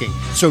and biking,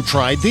 so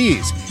tried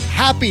these.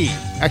 Happy!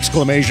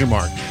 Exclamation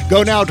mark.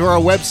 Go now to our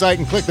website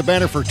and click the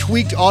banner for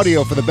Tweaked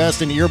Audio for the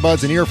best in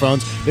earbuds and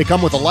earphones. They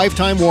come with a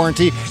lifetime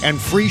warranty and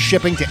free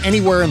shipping to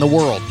anywhere in the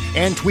world.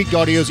 And Tweaked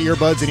Audio's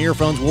earbuds and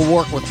earphones will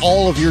work with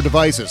all of your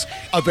devices.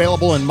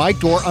 Available in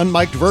mic'd or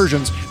unmic'd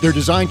versions, they're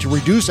designed to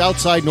reduce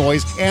outside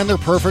noise, and they're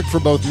perfect for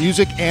both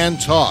music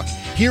and talk.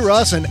 Hear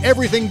us and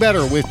everything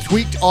better with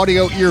Tweaked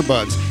Audio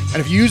earbuds. And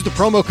if you use the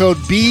promo code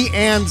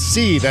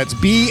B&C, that's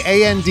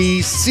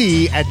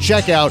B-A-N-D-C at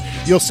checkout,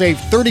 you'll save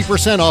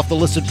 30% off the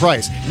listed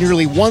price.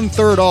 Nearly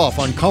 1/3 off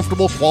on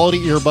comfortable quality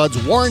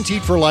earbuds,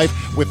 warranted for life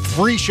with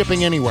free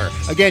shipping anywhere.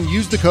 Again,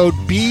 use the code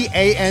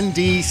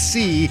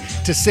B-A-N-D-C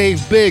to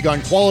save big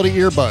on quality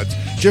earbuds.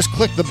 Just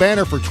click the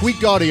banner for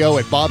Tweaked Audio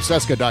at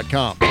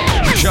bobcesca.com.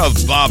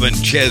 Shove Bob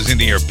and Chez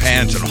into your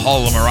pants and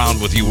haul them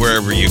around with you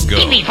wherever you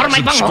go.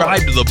 Subscribe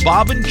to the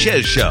Bob and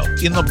Chez Show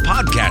in the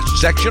podcast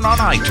section on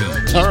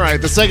iTunes. All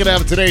right, the second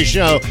half of today's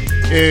show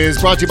is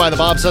brought to you by the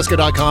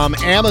bobcesca.com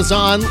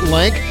Amazon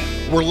link.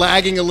 We're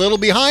lagging a little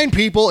behind,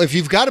 people. If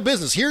you've got a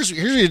business, here's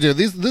what you do.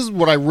 This is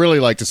what I really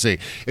like to see.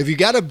 If you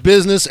got a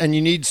business and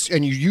you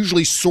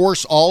usually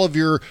source all of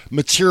your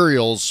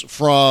materials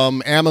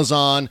from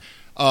Amazon.com,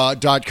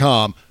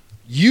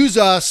 use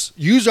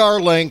our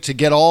link to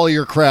get all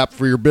your crap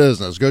for your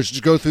business.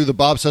 Just go through the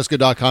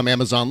bobcesca.com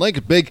Amazon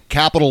link, big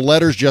capital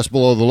letters just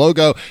below the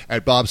logo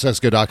at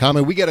bobcesca.com,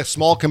 and we get a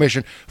small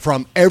commission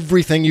from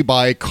everything you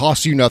buy. It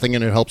costs you nothing,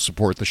 and it helps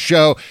support the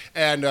show.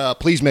 And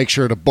please make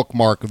sure to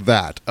bookmark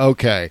that.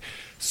 Okay,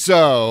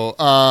 so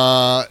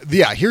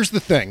here's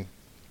the thing.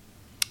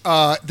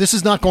 This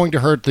is not going to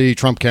hurt the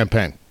Trump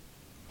campaign.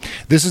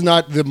 This is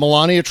not the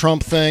Melania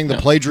Trump thing, the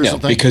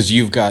plagiarism thing. Because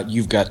you've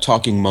got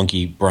talking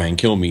monkey Brian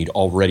Kilmeade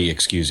already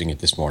excusing it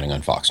this morning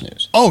on Fox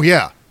News. Oh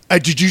yeah,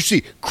 did you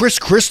see Chris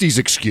Christie's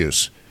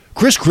excuse?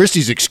 Chris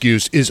Christie's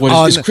excuse is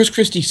is Chris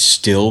Christie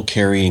still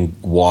carrying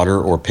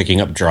water or picking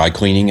up dry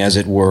cleaning, as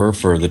it were,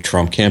 for the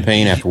Trump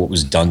campaign after what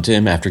was done to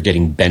him, after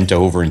getting bent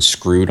over and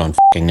screwed on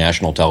fucking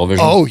national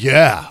television? Oh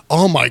yeah.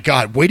 Oh my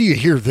God. Wait till you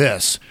hear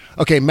this.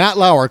 Okay, Matt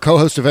Lauer,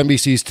 co-host of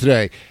NBC's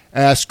Today,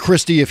 asked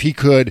Christie if he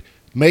could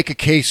make a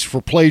case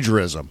for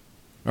plagiarism.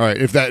 All right,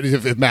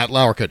 if Matt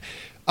Lauer could.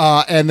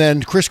 And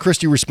then Chris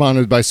Christie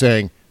responded by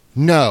saying,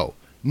 no,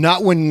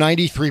 not when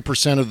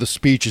 93% of the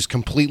speech is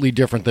completely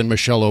different than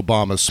Michelle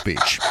Obama's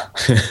speech.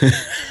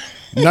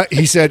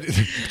 He said,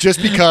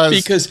 just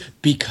because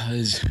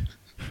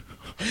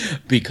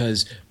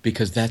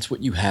that's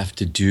what you have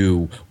to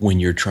do when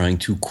you're trying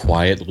to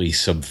quietly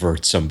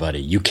subvert somebody.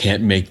 You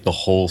can't make the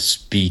whole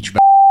speech.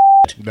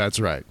 That's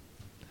right.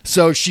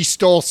 So she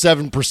stole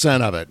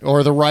 7% of it,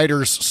 or the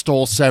writers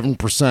stole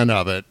 7%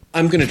 of it.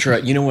 I'm going to try.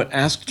 You know what?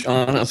 Ask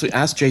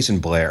Jason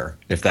Blair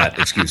if that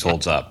excuse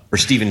holds up, or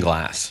Stephen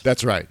Glass.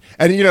 That's right.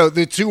 And,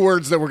 the two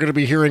words that we're going to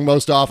be hearing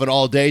most often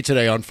all day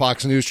today on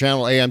Fox News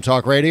Channel, AM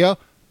Talk Radio,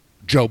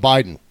 Joe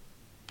Biden.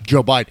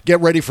 Joe Biden. Get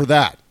ready for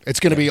that. It's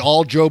going to be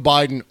all Joe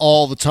Biden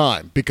all the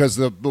time because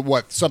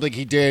something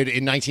he did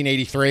in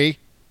 1983.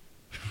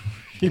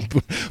 He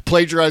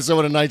plagiarized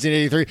someone in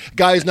 1983.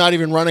 Guy's not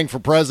even running for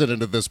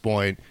president at this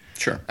point.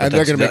 Sure. And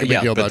they're going to make a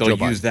big deal about Joe Biden. But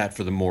they'll use that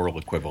for the moral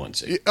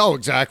equivalency. Oh,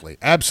 exactly.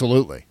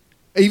 Absolutely.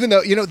 Even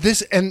though,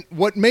 this, and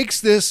what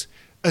makes this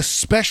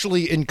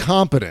especially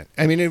incompetent.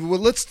 I mean,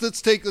 let's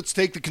take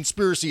the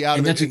conspiracy out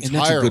of it entirely. And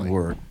that's a good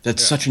word.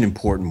 That's such an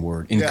important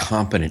word.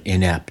 Incompetent,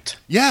 inept.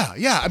 Yeah.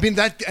 I mean,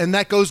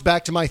 that goes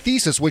back to my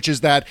thesis, which is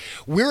that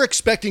we're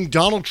expecting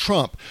Donald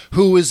Trump,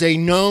 who is a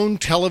known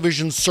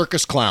television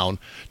circus clown,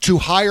 to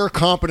hire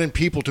competent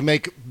people to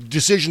make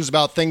decisions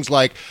about things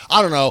like,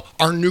 I don't know,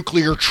 our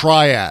nuclear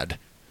triad.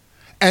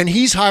 And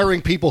he's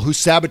hiring people who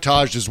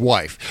sabotaged his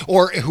wife,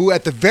 or who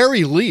at the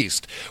very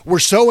least were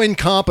so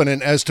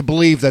incompetent as to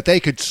believe that they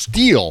could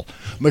steal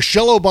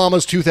Michelle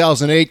Obama's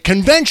 2008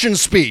 convention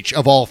speech,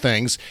 of all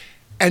things,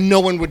 and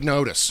no one would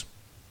notice.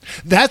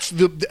 That's,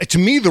 to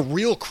me, the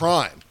real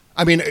crime.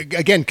 I mean,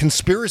 again,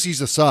 conspiracies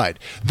aside,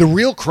 the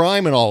real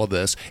crime in all of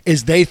this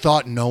is they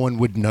thought no one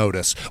would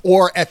notice,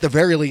 or at the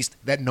very least,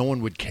 that no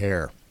one would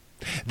care.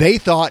 They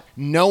thought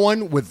no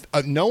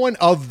one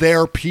of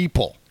their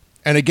people.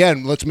 And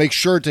again, let's make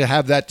sure to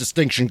have that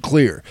distinction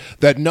clear,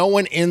 that no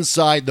one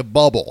inside the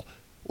bubble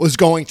was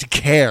going to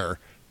care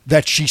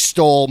that she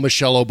stole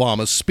Michelle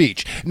Obama's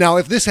speech. Now,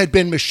 if this had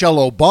been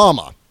Michelle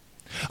Obama,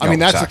 I mean,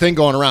 that's the thing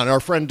going around. Our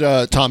friend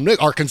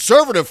our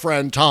conservative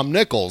friend Tom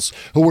Nichols,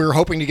 who we were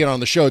hoping to get on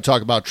the show to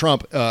talk about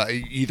Trump,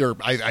 we're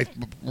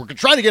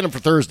trying to get him for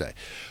Thursday,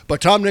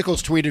 but Tom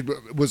Nichols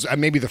was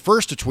maybe the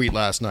first to tweet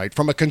last night,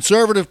 from a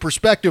conservative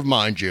perspective,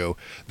 mind you,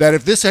 that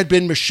if this had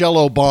been Michelle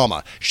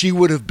Obama, she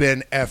would have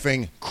been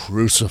effing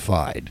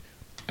crucified.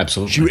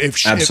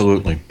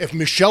 Absolutely. If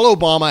Michelle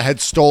Obama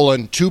had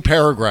stolen 2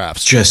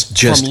 paragraphs, just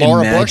from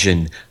Laura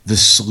imagine Bush, the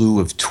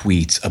slew of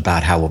tweets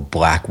about how a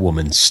black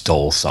woman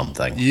stole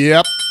something.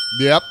 Yep,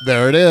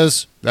 there it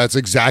is. That's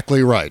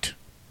exactly right.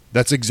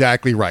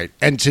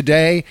 And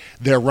today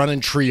they're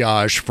running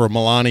triage for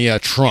Melania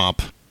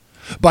Trump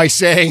by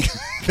saying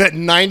that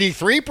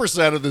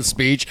 93% of the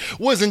speech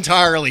was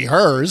entirely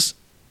hers.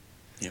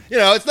 Yeah. You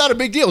know, it's not a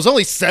big deal. It's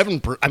only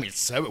 7%. I mean,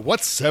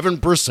 what's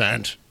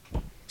 7%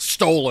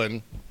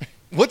 stolen?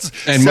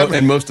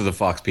 And most of the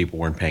Fox people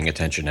weren't paying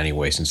attention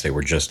anyway, since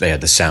they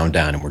had the sound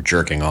down and were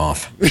jerking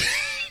off.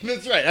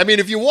 That's right. I mean,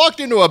 if you walked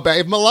into a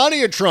bank, if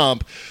Melania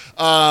Trump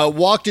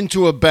walked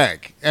into a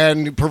bank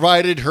and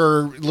provided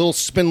her little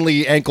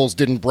spindly ankles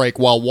didn't break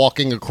while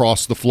walking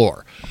across the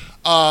floor,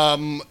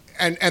 and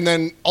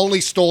then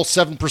only stole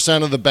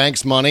 7% of the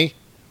bank's money,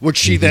 would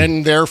she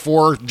then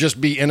therefore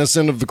just be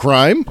innocent of the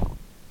crime?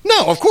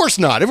 No, of course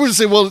not. Everyone would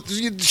say, well,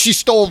 she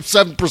stole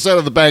 7%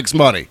 of the bank's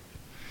money.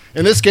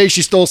 In this case,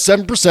 she stole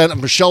 7%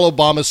 of Michelle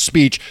Obama's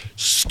speech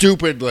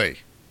stupidly,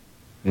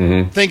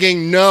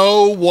 thinking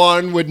no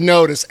one would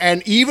notice,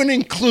 and even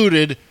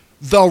included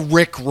the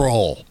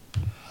Rickroll.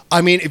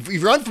 I mean, if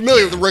you're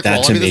unfamiliar with the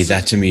Rickroll,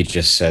 that to me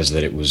just says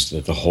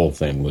that the whole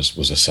thing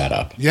was a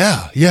setup.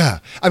 Yeah.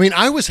 I mean,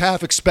 I was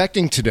half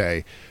expecting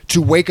today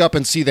to wake up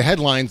and see the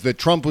headlines that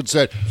Trump would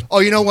say, "Oh,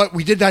 you know what?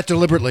 We did that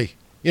deliberately.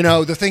 You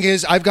know, the thing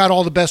is, I've got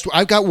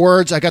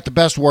words. I got the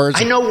best words.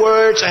 I know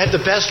words. I have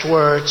the best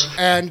words.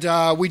 And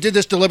we did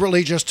this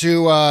deliberately just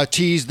to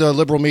tease the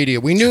liberal media.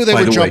 We knew they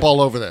would jump all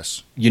over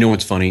this." You know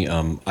what's funny?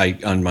 On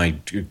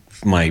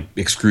my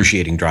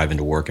excruciating drive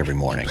into work every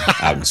morning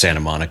out in Santa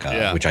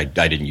Monica, which I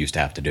didn't used to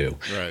have to do.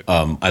 Right.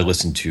 I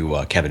listened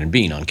to Kevin and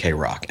Bean on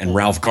K-Rock, and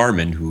Ralph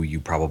Garman, who you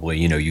probably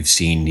you've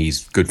seen.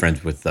 He's good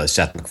friends with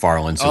Seth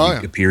MacFarlane, so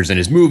he appears in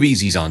his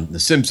movies. He's on The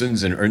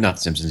Simpsons, or not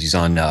The Simpsons. He's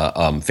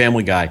on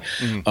Family Guy.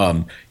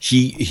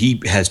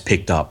 He has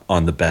picked up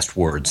on the best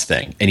words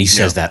thing, and he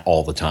says that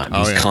all the time.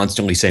 He's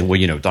constantly saying, "Well,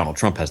 Donald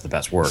Trump has the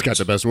best words." He's got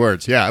the best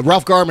words. Yeah,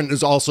 Ralph Garman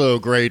is also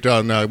great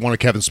on one of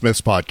Kevin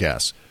Smith's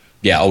podcasts.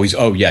 Yeah, always.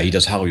 Oh, yeah, he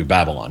does Hallelujah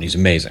Babylon. He's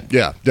amazing.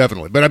 Yeah,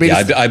 definitely. But I mean,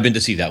 I've been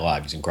to see that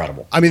live. He's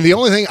incredible. I mean, the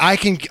only thing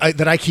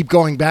that I keep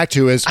going back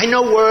to is I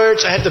know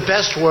words. I have the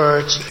best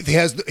words.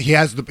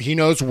 He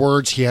knows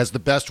words. He has the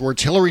best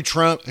words. Hillary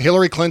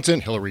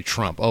Clinton.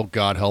 Oh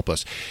God, help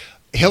us.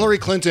 Hillary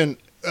Clinton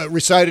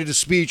recited a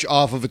speech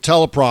off of a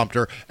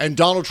teleprompter, and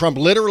Donald Trump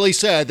literally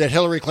said that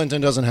Hillary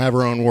Clinton doesn't have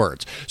her own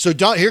words. So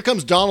here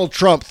comes Donald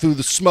Trump through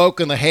the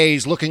smoke and the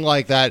haze, looking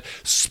like that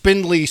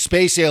spindly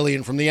space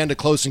alien from the end of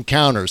Close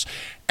Encounters,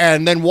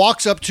 and then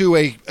walks up to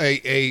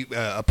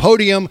a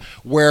podium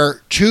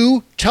where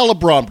 2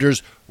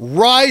 teleprompters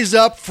rise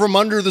up from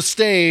under the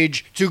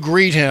stage to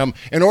greet him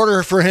in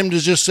order for him to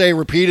just say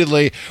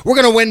repeatedly, "We're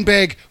going to win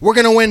big. We're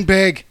going to win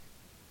big."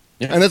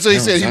 Yeah, and that's what he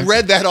said. Exactly. He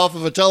read that off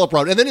of a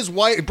teleprompter. And then his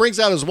wife brings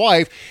out his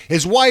wife.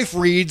 His wife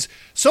reads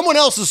someone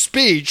else's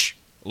speech,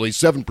 at least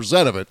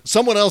 7% of it,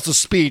 someone else's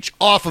speech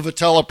off of a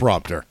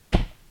teleprompter.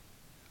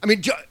 I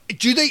mean,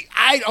 do they?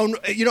 I don't.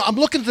 I'm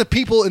looking at the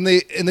people in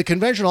the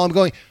convention hall. I'm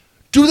going,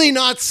 do they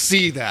not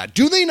see that?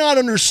 Do they not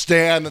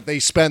understand that they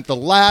spent the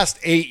last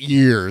 8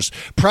 years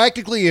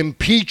practically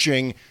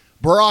impeaching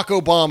Barack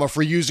Obama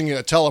for using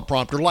a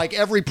teleprompter, like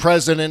every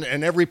president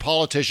and every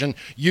politician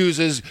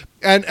uses,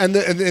 and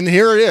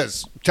here it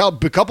is,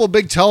 a couple of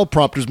big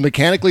teleprompters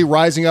mechanically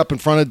rising up in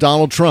front of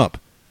Donald Trump,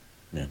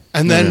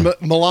 and then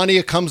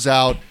Melania comes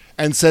out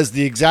and says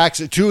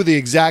two of the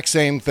exact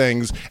same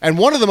things, and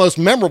one of the most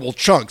memorable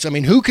chunks. I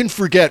mean, who can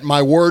forget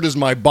 "My word is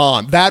my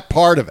bond"? That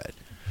part of it.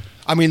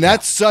 I mean,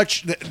 that's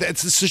such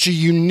a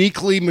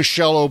uniquely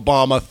Michelle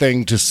Obama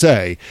thing to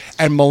say,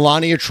 and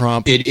Melania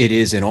Trump. It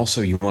is, and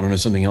also you want to know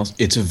something else?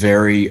 It's a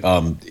very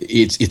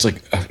it's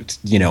like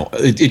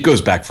it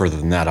goes back further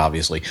than that,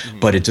 obviously,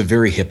 but it's a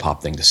very hip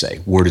hop thing to say.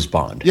 Word is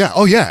bond. Yeah.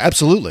 Oh yeah.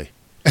 Absolutely.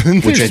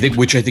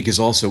 Which I think is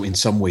also in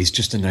some ways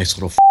just a nice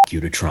little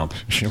you to Trump.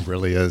 It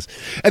really is.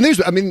 And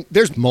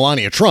there's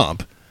Melania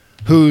Trump,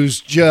 who's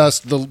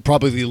just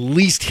probably the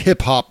least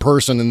hip hop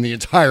person in the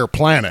entire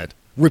planet,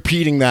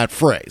 repeating that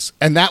phrase.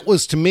 And that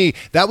was, to me,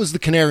 that was the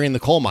canary in the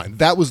coal mine.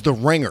 That was the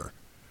ringer.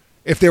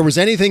 If there was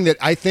anything that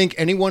I think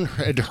anyone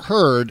had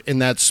heard in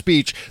that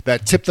speech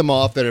that tipped them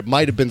off that it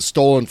might have been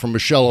stolen from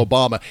Michelle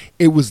Obama,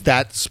 it was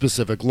that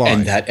specific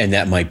line. And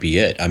that might be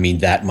it. I mean,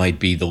 that might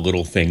be the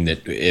little thing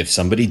that if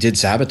somebody did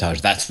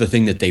sabotage, that's the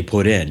thing that they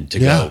put in to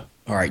go,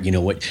 all right, you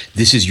know what?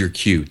 This is your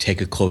cue.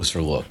 Take a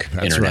closer look,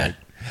 that's Internet.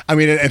 Right. I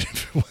mean,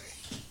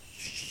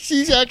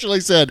 he's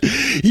actually said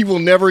he will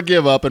never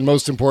give up, and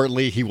most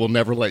importantly, he will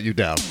never let you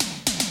down.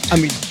 I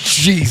mean,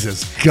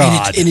 Jesus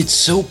God. And it's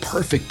so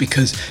perfect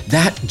because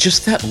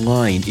that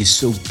line is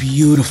so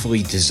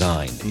beautifully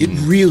designed. It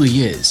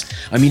really is.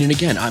 I mean, and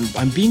again,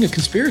 I'm being a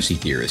conspiracy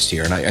theorist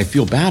here, and I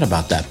feel bad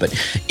about that, but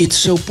it's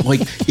so,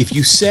 like, if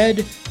you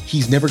said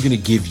he's never going to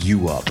give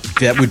you up,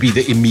 that would be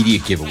the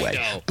immediate giveaway.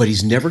 But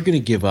he's never going to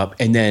give up,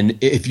 and then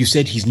if you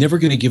said he's never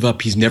going to give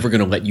up, he's never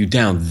going to let you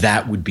down,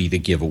 that would be the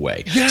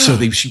giveaway. Yeah. So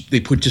they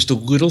put just a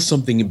little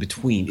something in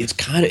between.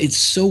 It's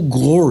so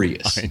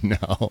glorious. I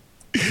know.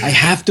 I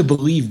have to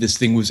believe this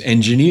thing was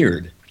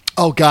engineered.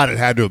 Oh, God, it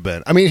had to have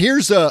been. I mean,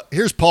 here's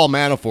Paul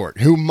Manafort,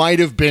 who might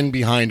have been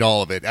behind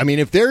all of it. I mean,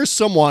 if there's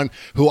someone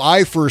who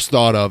I first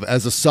thought of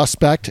as a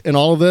suspect in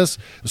all of this,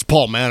 it was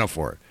Paul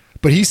Manafort.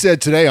 But he said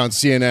today on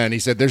CNN, he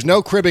said, there's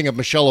no cribbing of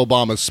Michelle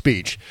Obama's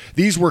speech.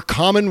 These were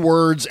common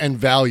words and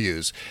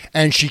values,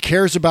 and she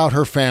cares about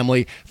her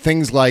family,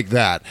 things like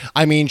that.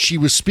 I mean, she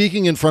was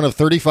speaking in front of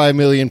 35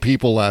 million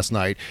people last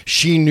night.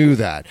 She knew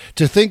that.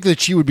 To think that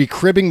she would be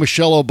cribbing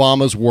Michelle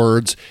Obama's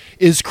words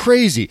is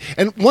crazy.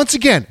 And once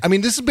again, I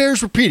mean, this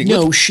bears repeating.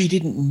 No, she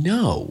didn't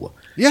know.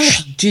 Yeah.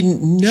 She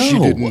didn't know.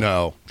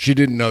 She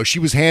didn't know. She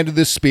was handed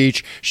this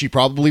speech. She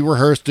probably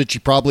rehearsed it. She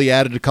probably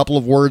added a couple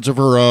of words of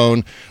her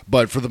own.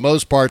 But for the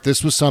most part,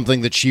 this was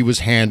something that she was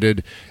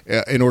handed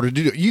in order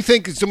to do. You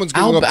think someone's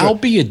going to go up to...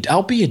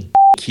 I'll be a d***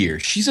 here.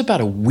 She's about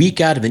a week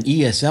out of an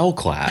ESL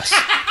class.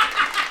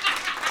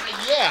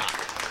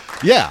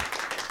 Yeah.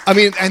 I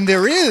mean, and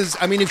there is...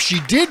 I mean, if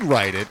she did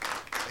write it,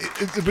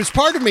 it was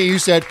part of me who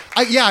said,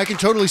 I can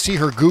totally see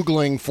her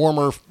Googling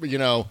former,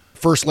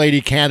 First Lady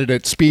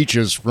candidate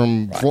speeches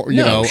from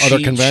other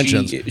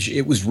conventions.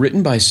 It was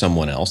written by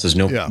someone else. There's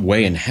no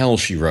way in hell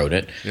she wrote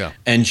it. Yeah.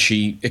 And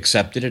she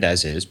accepted it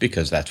as is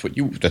because that's what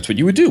you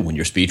would do when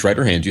your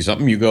speechwriter hands you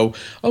something. You go,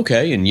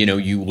 okay, and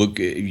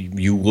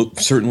you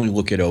certainly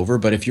look it over.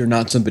 But if you're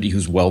not somebody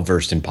who's well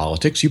versed in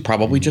politics, you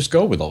probably just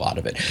go with a lot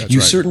of it. That's you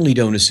right. certainly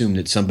don't assume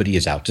that somebody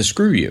is out to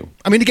screw you.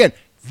 I mean, again.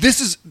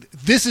 This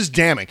is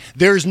damning.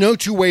 There's no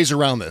two ways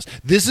around this.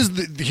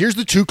 Here's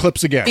the two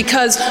clips again.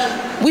 Because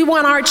we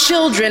want our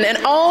children and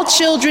all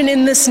children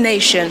in this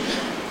nation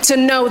to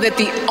know that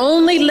the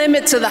only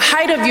limit to the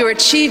height of your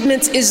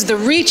achievements is the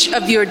reach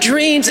of your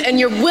dreams and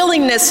your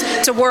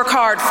willingness to work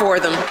hard for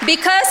them.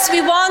 Because we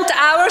want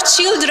our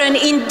children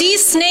in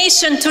this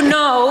nation to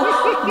know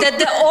that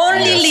the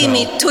only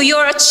limit to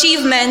your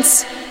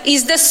achievements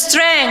is the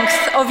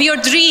strength of your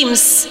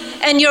dreams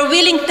and your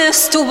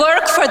willingness to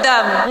work for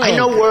them. I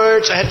know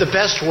words. I have the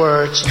best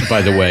words.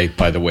 By the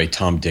way,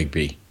 Tom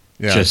Digby.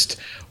 Yeah. Just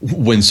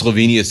when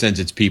Slovenia sends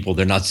its people,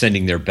 they're not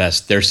sending their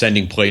best. They're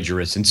sending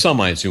plagiarists, and some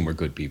I assume are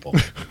good people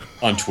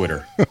on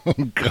Twitter. Oh,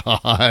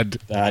 God.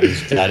 That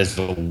is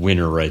the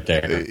winner right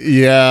there.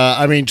 Yeah,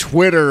 I mean,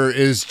 Twitter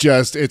is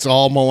just, it's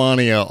all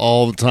Melania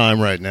all the time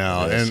right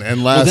now.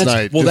 And last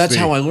night. Well, that's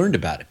how I learned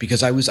about it,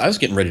 because I was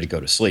getting ready to go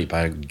to sleep.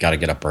 I got to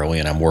get up early,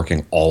 and I'm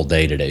working all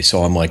day today.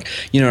 So I'm like,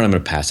 you know what, I'm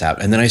going to pass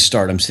out. And then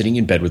I'm sitting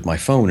in bed with my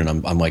phone, and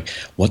I'm like,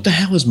 what the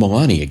hell is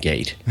Melania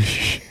Gate?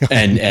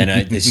 and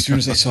as soon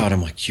as I saw it,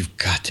 I'm like, you've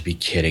got to be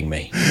kidding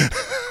me.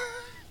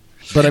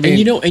 But I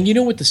mean, and you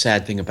know what the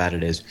sad thing about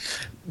it is,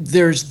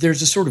 there's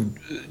a sort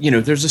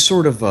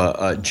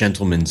of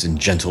gentleman's and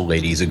gentle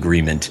ladies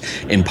agreement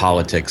in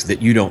politics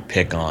that you don't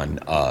pick on,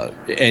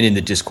 and in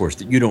the discourse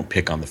that you don't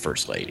pick on the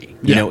first lady.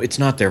 You know, it's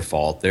not their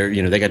fault.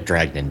 They got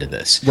dragged into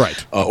this,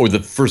 right? Or the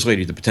first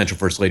lady, the potential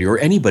first lady, or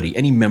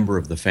any member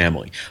of the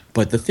family.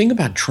 But the thing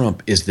about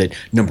Trump is that,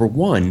 number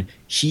one,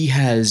 he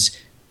has.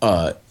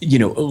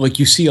 Like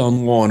you see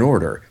on Law and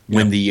Order,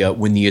 when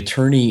the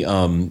attorney,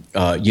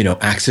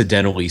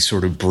 accidentally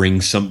sort of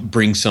brings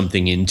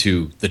something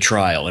into the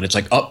trial, and it's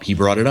like, oh, he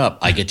brought it up,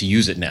 I get to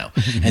use it now,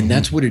 and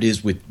that's what it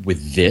is with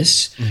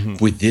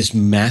this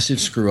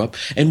massive screw up,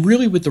 and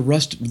really with the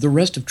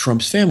rest of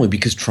Trump's family,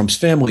 because Trump's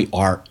family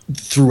are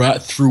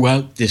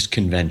throughout this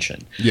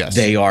convention. Yes,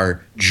 they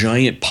are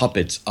giant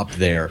puppets up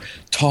there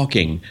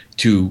talking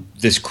to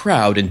this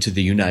crowd and to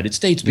the United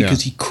States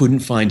because he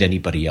couldn't find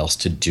anybody else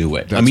to do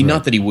it. That's right.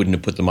 Not that he wouldn't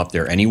have put them up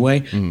there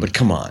anyway, but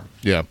come on.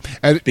 Yeah.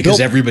 And because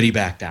everybody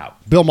backed out.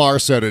 Bill Maher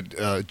said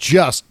it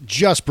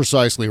just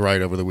precisely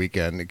right over the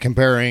weekend,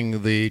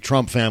 comparing the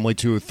Trump family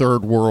to a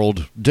third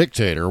world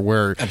dictator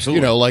where,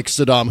 absolutely, like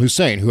Saddam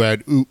Hussein, who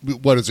had,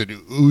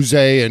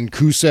 Uze and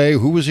Qusay,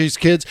 who was his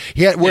kids?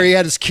 He had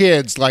his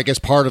kids like as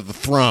part of the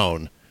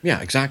throne. Yeah,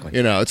 exactly.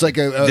 It's like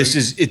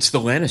it's the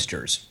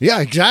Lannisters. Yeah,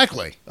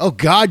 exactly. Oh,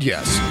 God,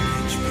 yes.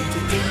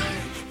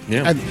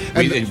 Yeah,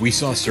 we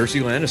saw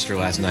Cersei Lannister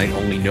last night,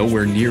 only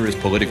nowhere near as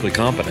politically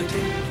competent.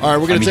 All right,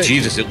 we're going to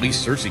Jesus, at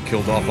least Cersei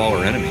killed off all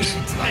her enemies.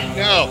 I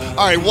know.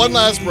 All right, one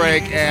last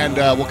break, and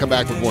we'll come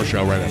back with more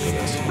show right after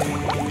this.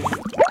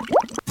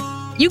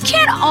 You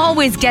can't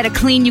always get a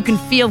clean you can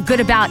feel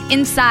good about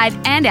inside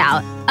and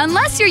out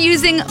unless you're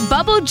using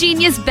Bubble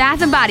Genius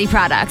Bath and Body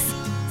products.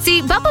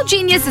 See, Bubble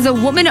Genius is a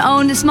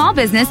woman-owned small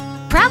business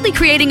proudly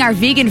creating our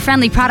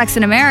vegan-friendly products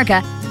in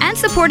America and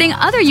supporting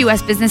other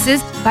U.S.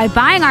 businesses by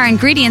buying our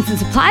ingredients and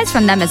supplies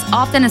from them as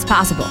often as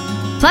possible.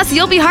 Plus,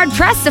 you'll be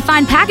hard-pressed to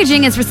find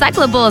packaging as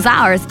recyclable as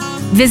ours,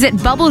 Visit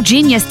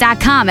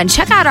BubbleGenius.com and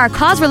check out our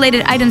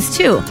cause-related items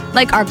too,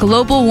 like our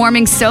global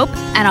warming soap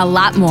and a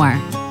lot more.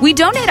 We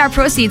donate our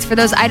proceeds for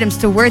those items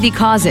to worthy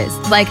causes,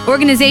 like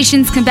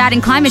organizations combating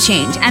climate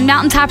change and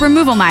mountaintop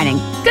removal mining.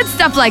 Good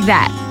stuff like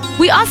that.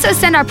 We also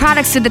send our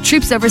products to the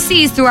troops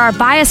overseas through our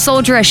Buy a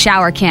Soldier a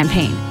Shower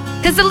campaign.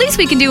 Because the least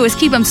we can do is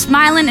keep them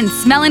smiling and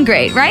smelling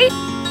great, right?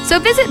 So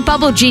visit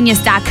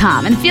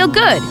BubbleGenius.com and feel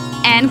good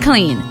and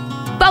clean.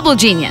 Bubble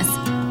Genius,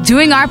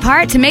 doing our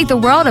part to make the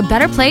world a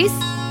better place,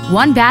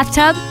 one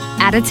bathtub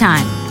at a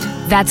time.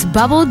 That's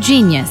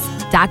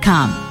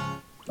BubbleGenius.com.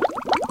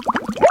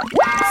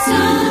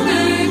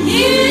 Southern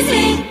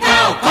music.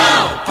 Pow,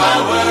 pow,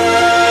 power.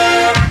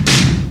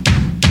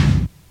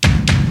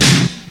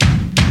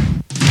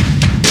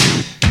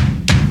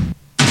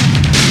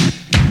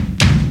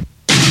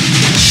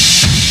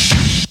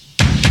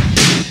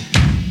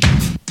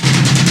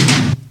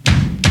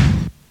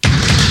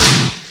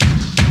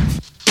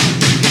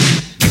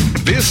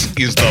 This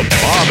is the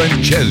Bob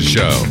and Chez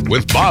Show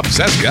with Bob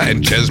Cesca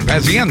and Chez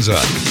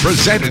Pazienza,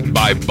 presented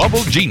by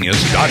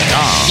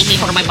BubbleGenius.com. Give me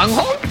for my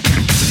bunghole?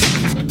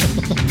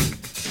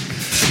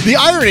 The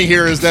irony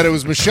here is that it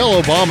was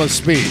Michelle Obama's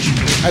speech,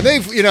 and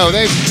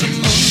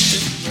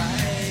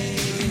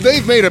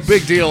they've made a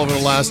big deal over the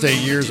last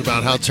 8 years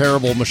about how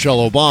terrible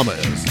Michelle Obama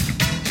is.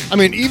 I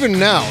mean, even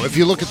now, if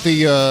you look at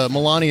the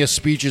Melania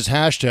speeches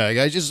hashtag,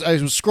 I was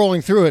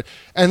scrolling through it,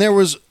 and there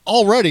was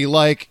already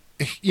a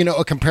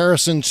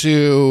comparison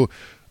to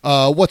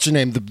what's her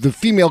name, the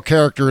female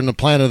character in the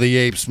Planet of the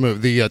Apes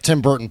movie, the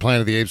Tim Burton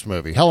Planet of the Apes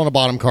movie, Helena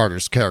Bonham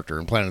Carter's character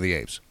in Planet of the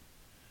Apes.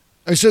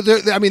 And so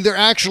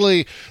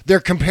they're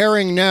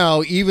comparing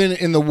now, even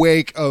in the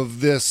wake of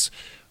this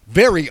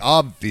very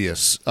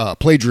obvious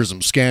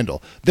plagiarism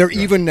scandal. They're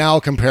even now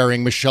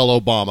comparing Michelle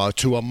Obama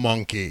to a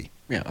monkey.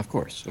 Yeah, of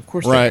course,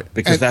 right?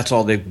 Because that's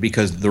all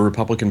because the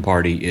Republican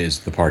Party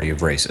is the party of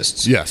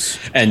racists. Yes,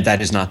 and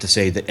that is not to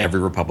say that every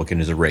Republican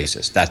is a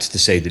racist. That's to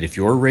say that if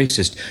you're a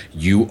racist,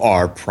 you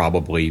are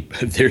probably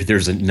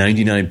there's a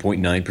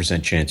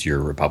 99.9% chance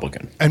you're a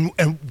Republican. And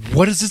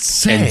what does it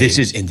say? And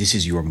this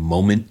is your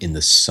moment in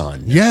the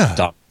sun. Yeah,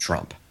 Donald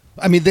Trump.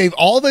 I mean, they've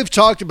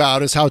talked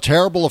about is how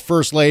terrible a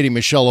first lady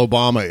Michelle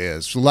Obama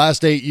is for the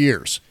last 8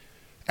 years,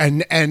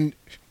 and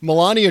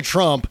Melania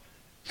Trump.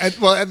 And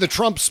the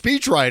Trump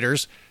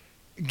speechwriters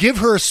give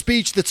her a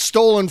speech that's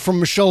stolen from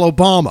Michelle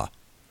Obama.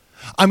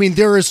 I mean,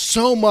 there is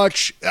so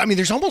much. I mean,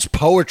 there's almost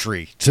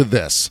poetry to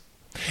this,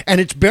 and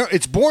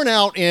it's borne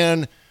out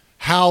in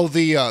how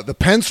the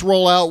Pence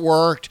rollout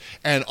worked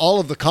and all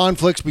of the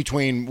conflicts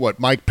between what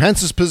Mike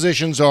Pence's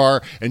positions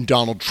are and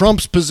Donald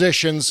Trump's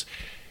positions.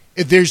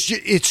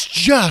 It's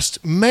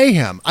just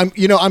mayhem.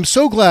 I'm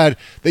so glad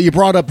that you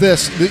brought up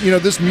this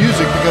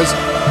music, because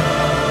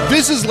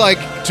this is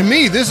to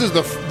me, this is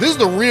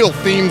the real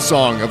theme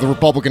song of the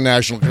Republican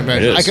National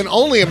Convention. I can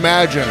only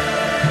imagine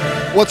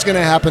what's going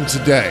to happen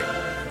today.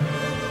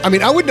 I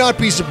mean, I would not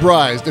be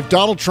surprised if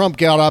Donald Trump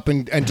got up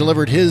and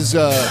delivered his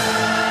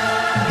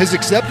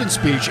acceptance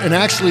speech and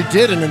actually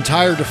did an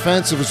entire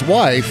defense of his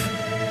wife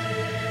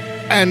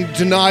and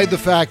denied the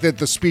fact that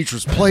the speech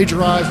was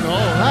plagiarized and all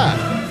of that.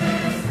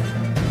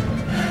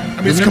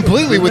 I mean, it's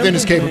completely within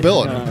his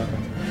capability.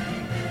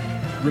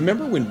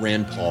 Remember when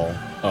Rand Paul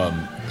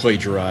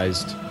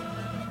plagiarized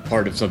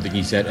part of something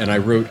he said, and I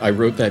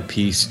wrote that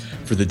piece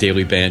for the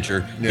Daily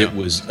Banter. Yeah. It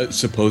was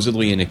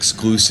supposedly an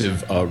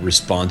exclusive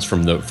response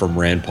from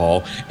Rand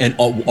Paul, and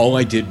all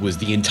I did was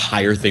the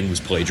entire thing was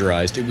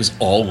plagiarized. It was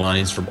all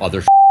lines from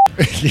other.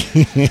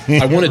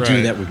 I want to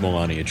do that with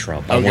Melania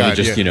Trump. I want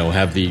to just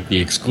have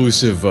the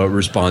exclusive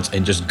response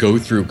and just go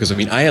through, because I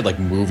mean I had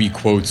movie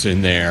quotes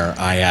in there.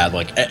 I had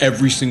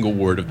every single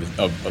word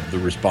of the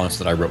response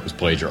that I wrote was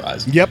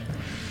plagiarized. Yep.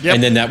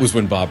 And then that was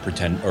when Ben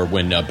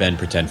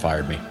Pretend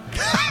fired me.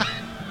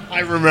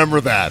 I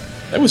remember that.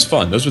 That was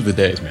fun. Those were the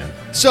days, man.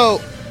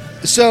 So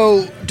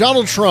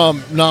Donald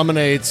Trump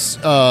nominates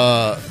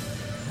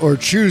or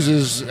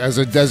chooses as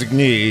a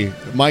designee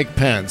Mike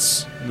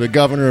Pence, the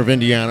governor of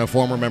Indiana,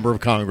 former member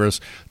of Congress,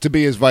 to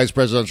be his vice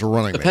presidential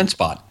running mate. The Pence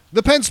spot.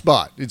 The Pence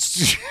spot.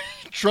 It's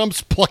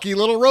Trump's plucky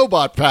little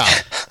robot pal.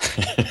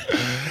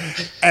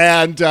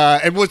 And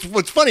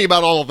what's funny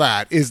about all of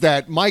that is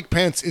that Mike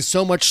Pence is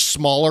so much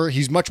smaller.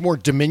 He's much more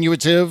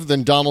diminutive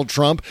than Donald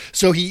Trump.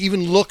 So he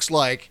even looks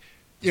like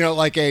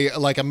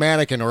a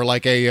mannequin or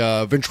like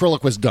a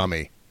ventriloquist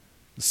dummy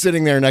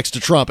sitting there next to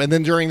Trump. And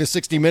then during the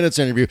 60 Minutes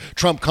interview,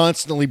 Trump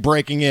constantly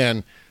breaking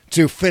in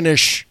to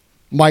finish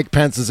Mike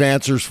Pence's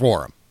answers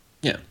for him.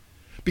 Yeah.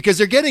 Because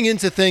they're getting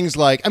into things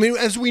like, I mean,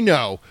 as we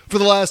know, for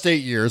the last 8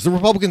 years, the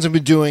Republicans have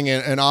been doing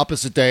an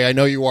opposite day, I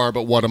know you are,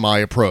 but what am I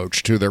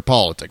approach to their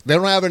politics. They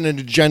don't have an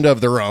agenda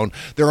of their own.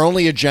 Their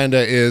only agenda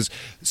is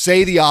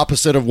say the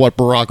opposite of what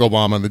Barack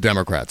Obama and the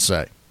Democrats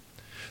say.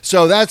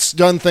 So that's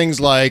done things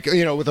like,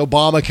 with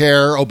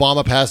Obamacare,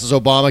 Obama passes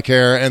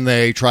Obamacare, and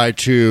they try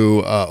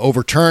to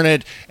overturn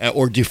it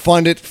or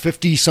defund it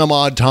 50 some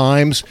odd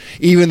times,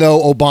 even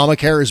though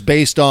Obamacare is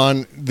based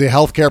on the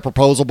health care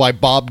proposal by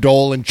Bob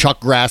Dole and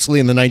Chuck Grassley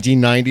in the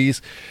 1990s.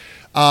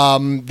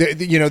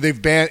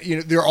 They've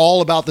banned. They're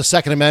all about the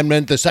Second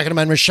Amendment. The Second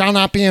Amendment shall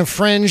not be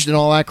infringed, and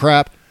all that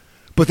crap.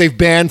 But they've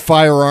banned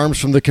firearms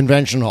from the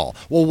convention hall.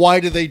 Well, why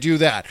do they do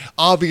that?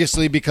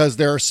 Obviously, because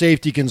there are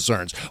safety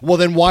concerns. Well,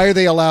 then why are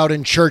they allowed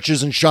in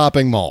churches and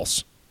shopping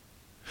malls?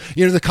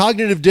 The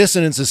cognitive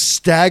dissonance is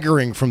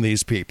staggering from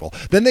these people.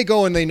 Then they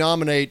go and they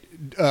nominate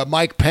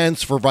Mike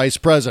Pence for vice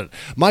president.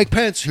 Mike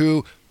Pence,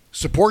 who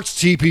supports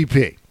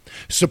TPP,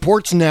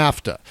 supports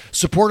NAFTA,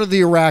 supported the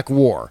Iraq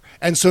war.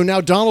 And so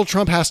now Donald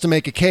Trump has to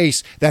make a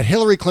case that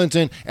Hillary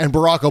Clinton and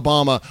Barack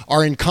Obama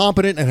are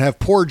incompetent and have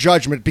poor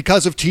judgment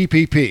because of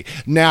TPP,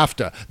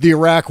 NAFTA, the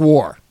Iraq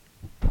war.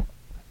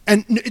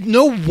 And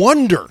no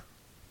wonder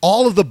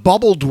all of the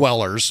bubble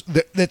dwellers,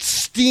 that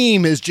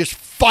steam is just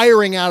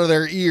firing out of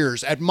their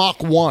ears at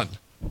Mach 1.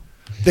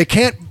 They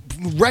can't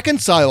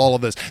reconcile all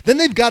of this. Then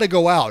they've got to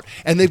go out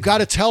and they've got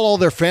to tell all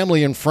their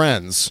family and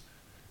friends,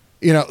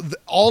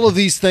 all of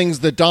these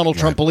things that Donald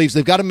Trump believes.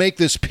 They've got to make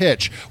this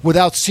pitch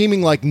without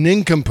seeming like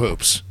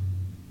nincompoops.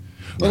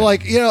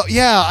 Right.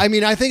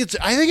 I think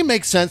it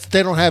makes sense that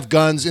they don't have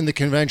guns in the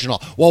convention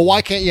hall. Well,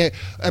 why can't you?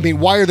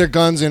 Why are there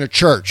guns in a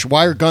church?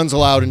 Why are guns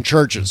allowed in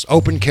churches?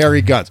 Open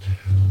carry guns.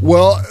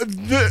 Well,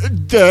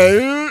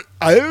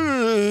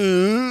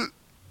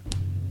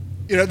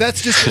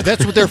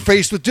 that's what they're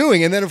faced with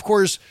doing. And then, of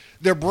course,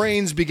 their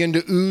brains begin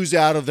to ooze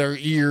out of their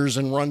ears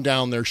and run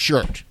down their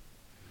shirt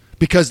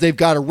because they've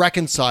got to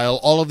reconcile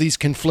all of these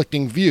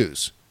conflicting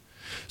views.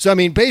 So,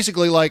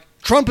 basically,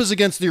 Trump is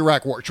against the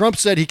Iraq war. Trump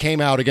said he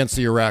came out against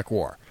the Iraq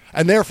war.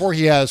 And therefore,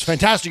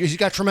 he's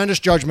got tremendous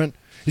judgment.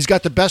 He's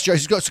got the best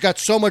judgment. He's got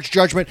so much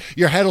judgment,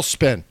 your head will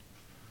spin.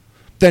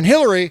 Then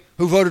Hillary,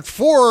 who voted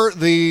for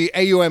the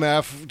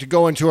AUMF to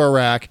go into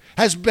Iraq,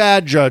 has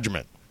bad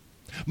judgment.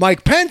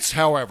 Mike Pence,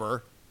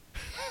 however,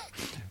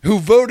 who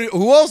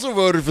also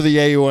voted for the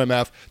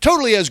AUMF,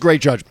 totally has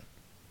great judgment.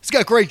 He's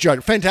got great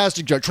judgment,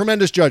 fantastic judgment,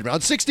 tremendous judgment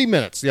on 60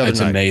 Minutes the other night.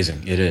 It's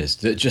amazing. It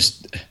is.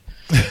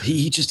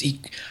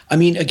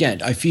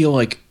 Again, I feel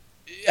like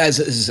as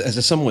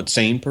a somewhat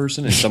sane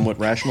person and somewhat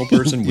rational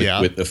person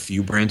with a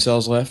few brain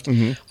cells left,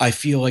 I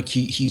feel like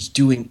he's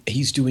doing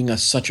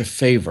us such a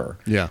favor,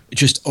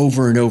 just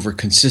over and over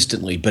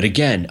consistently. But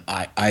again,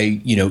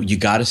 you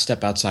got to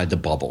step outside the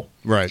bubble,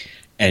 right,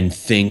 and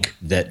think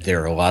that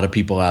there are a lot of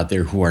people out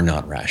there who are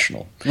not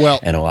rational,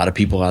 and a lot of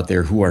people out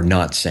there who are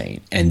not sane,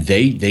 and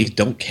they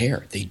don't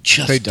care. They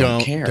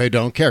don't care. They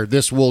don't care.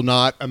 This will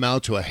not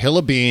amount to a hill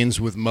of beans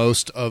with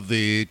most of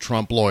the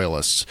Trump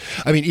loyalists.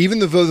 Even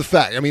the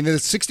fact, the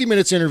 60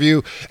 Minutes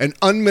interview, an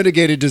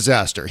unmitigated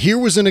disaster. Here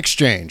was an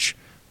exchange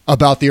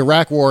about the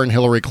Iraq war and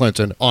Hillary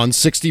Clinton on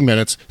 60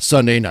 Minutes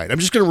Sunday night. I'm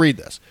just going to read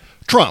this.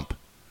 Trump,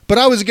 but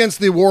I was against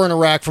the war in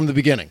Iraq from the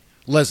beginning.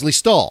 Leslie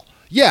Stahl.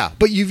 Yeah,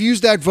 but you've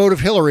used that vote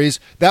of Hillary's.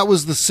 That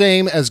was the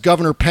same as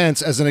Governor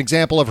Pence as an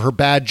example of her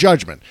bad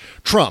judgment.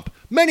 Trump,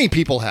 many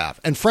people have.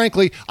 And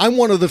frankly, I'm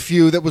one of the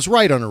few that was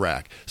right on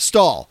Iraq.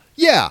 Stahl,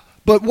 yeah,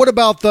 but what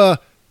about the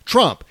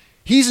Trump?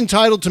 He's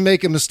entitled to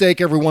make a mistake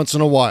every once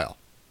in a while.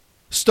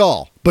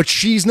 Stahl, but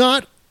she's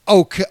not?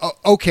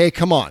 Okay,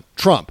 come on.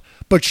 Trump,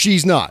 but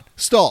she's not.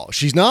 Stahl,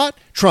 she's not?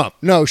 Trump,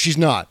 no, she's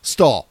not.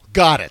 Stahl,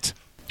 got it.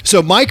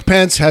 So Mike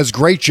Pence has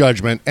great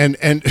judgment and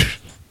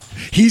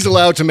he's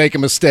allowed to make a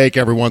mistake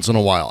every once in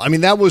a while.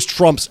 That was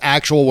Trump's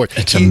actual word.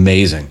 It's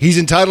amazing. He's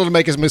entitled to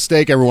make a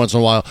mistake every once in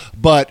a while.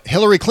 But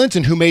Hillary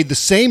Clinton, who made the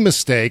same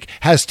mistake,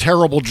 has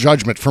terrible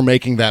judgment for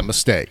making that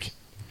mistake.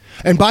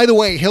 And by the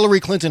way,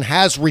 Hillary Clinton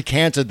has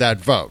recanted that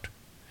vote.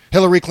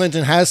 Hillary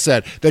Clinton has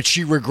said that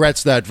she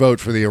regrets that vote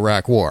for the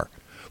Iraq war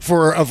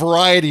for a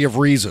variety of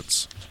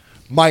reasons.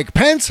 Mike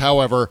Pence,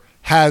 however,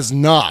 has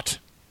not.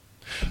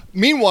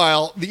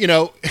 Meanwhile,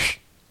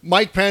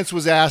 Mike Pence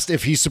was asked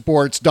if he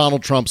supports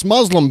Donald Trump's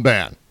Muslim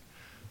ban.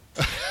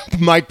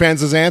 Mike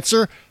Pence's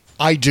answer,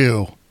 I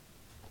do.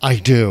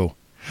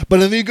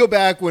 But if you go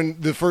back when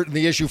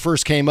the issue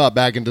first came up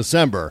back in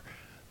December,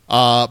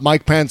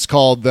 Mike Pence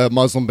called the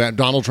Muslim ban,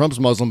 Donald Trump's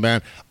Muslim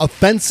ban,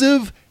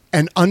 offensive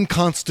and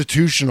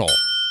unconstitutional.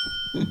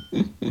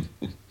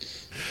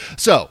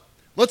 So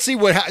let's see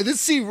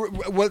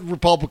what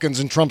Republicans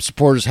and Trump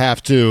supporters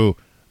have to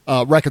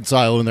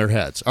reconcile in their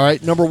heads. All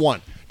right, number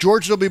one.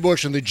 George W.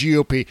 Bush and the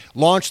GOP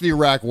launched the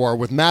Iraq war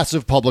with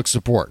massive public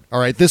support. All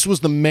right, this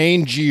was the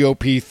main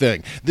GOP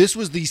thing. This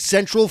was the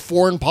central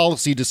foreign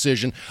policy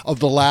decision of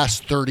the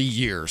last 30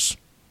 years.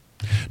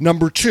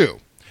 Number two,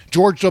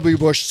 George W.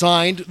 Bush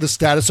signed the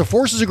Status of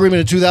Forces Agreement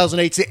in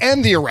 2008 to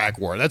end the Iraq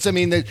war.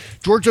 That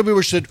George W.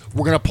 Bush said,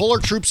 we're going to pull our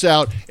troops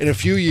out in a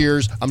few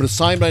years. I'm going to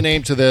sign my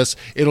name to this.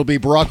 It'll be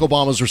Barack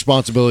Obama's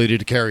responsibility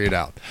to carry it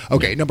out.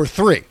 Okay, number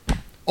three.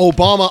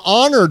 Obama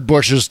honored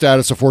Bush's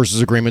Status of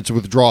Forces Agreement to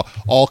withdraw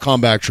all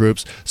combat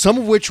troops, some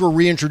of which were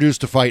reintroduced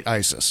to fight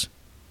ISIS.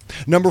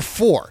 Number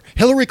four,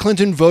 Hillary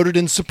Clinton voted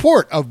in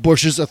support of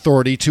Bush's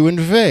authority to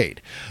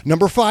invade.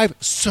 Number five,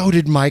 so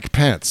did Mike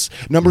Pence.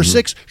 Number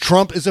six,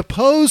 Trump is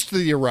opposed to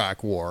the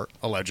Iraq war,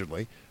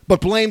 allegedly,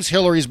 but blames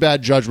Hillary's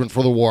bad judgment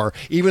for the war,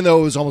 even though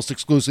it was almost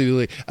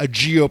exclusively a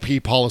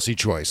GOP policy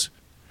choice.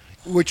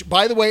 which,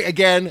 by the way,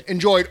 again,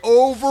 enjoyed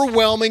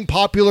overwhelming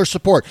popular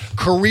support.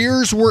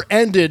 Careers were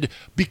ended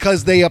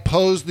because they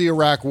opposed the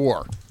Iraq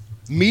War.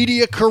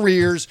 Media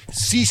careers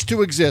ceased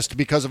to exist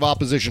because of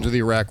opposition to the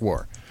Iraq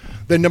War.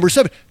 Then number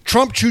 7,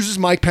 Trump chooses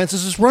Mike Pence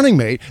as his running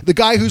mate, the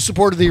guy who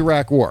supported the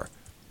Iraq War.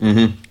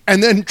 Mm-hmm.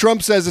 And then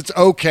Trump says it's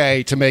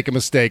okay to make a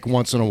mistake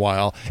once in a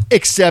while,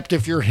 except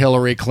if you're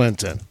Hillary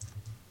Clinton.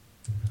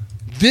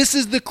 This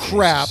is the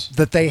crap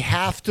that they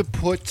have to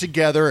put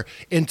together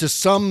into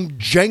some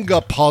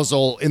Jenga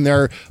puzzle in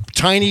their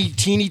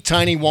teeny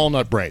tiny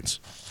walnut brains.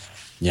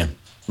 Yeah.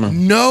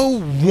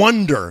 No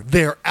wonder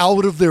they're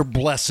out of their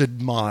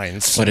blessed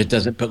minds.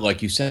 But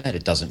like you said,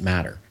 it doesn't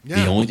matter.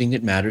 Yeah. The only thing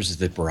that matters is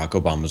that Barack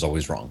Obama is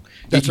always wrong.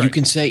 That's right. You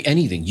can say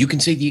anything. You can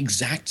say the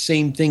exact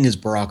same thing as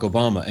Barack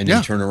Obama and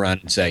then turn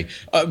around and say,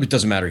 it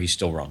doesn't matter, he's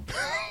still wrong.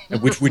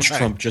 which right.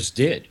 Trump just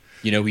did.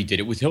 You know, he did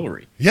it with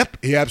Hillary. Yep,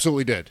 he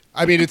absolutely did.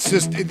 I mean, it's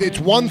just,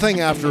 it's one thing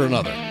after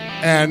another.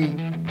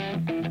 And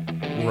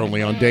we're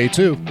only on day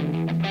 2.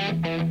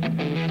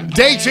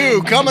 Day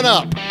 2 coming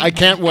up. I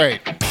can't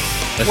wait.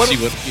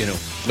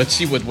 Let's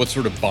see what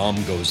sort of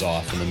bomb goes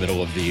off in the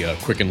middle of the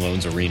Quicken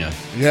Loans Arena.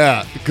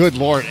 Yeah, good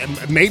Lord.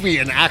 And maybe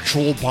an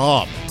actual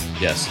bomb.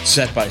 Yes,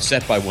 set by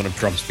one of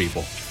Trump's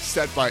people.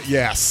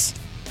 Yes.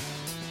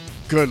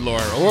 Good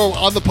Lord. Well,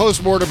 on the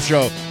post-mortem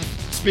show,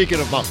 speaking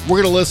of bombs,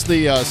 we're going to list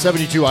the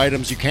 72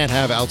 items you can't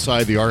have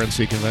outside the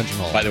RNC Convention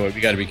Hall. By the way,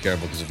 we got to be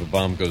careful because if a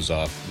bomb goes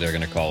off, they're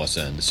going to call us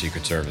in. The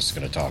Secret Service is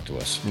going to talk to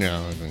us. Yeah,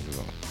 I think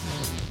so.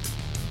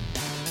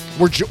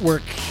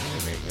 We're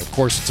of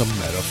course, it's a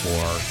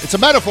metaphor. It's a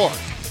metaphor.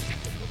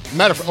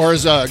 Or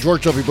as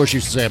George W. Bush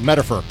used to say, a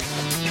metaphor.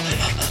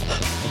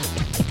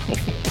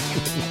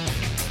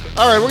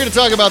 All right, we're going to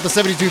talk about the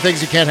 72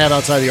 things you can't have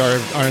outside the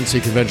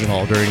RNC Convention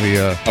Hall during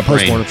the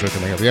post-mortem show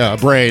coming up. Yeah, a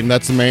brain.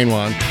 That's the main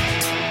one.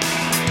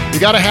 You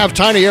got to have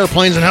tiny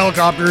airplanes and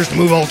helicopters to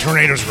move all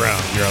tornadoes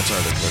around. You're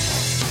outside the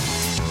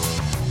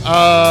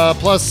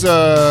Plus,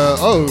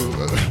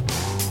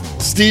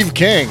 Steve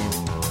King,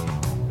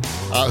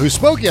 who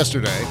spoke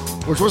yesterday,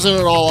 which wasn't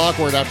at all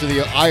awkward after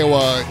the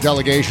Iowa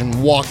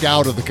delegation walked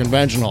out of the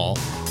convention hall.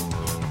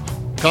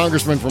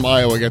 Congressman from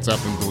Iowa gets up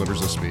and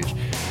delivers a speech.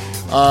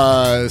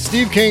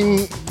 Steve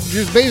King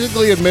just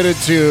basically admitted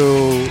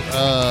to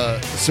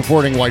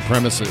supporting white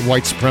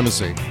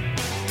supremacy.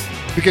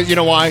 Because you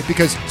know why?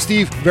 Because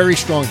Steve, very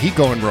strong, he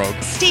going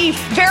rogue. Steve,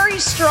 very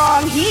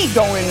strong, he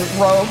going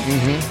rogue.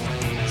 Mm-hmm.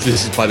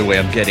 This is, by the way,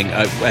 I'm getting,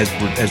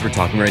 as we're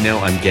talking right now,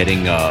 I'm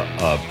getting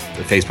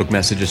Facebook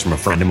messages from a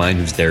friend of mine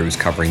who's there who's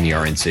covering the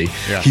RNC.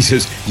 Yeah. He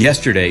says,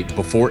 yesterday,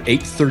 before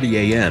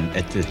 8:30 a.m.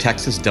 at the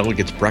Texas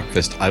Delegates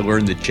Breakfast, I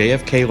learned that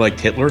JFK liked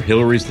Hitler,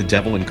 Hillary's the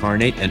devil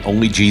incarnate, and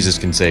only Jesus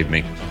can save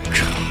me.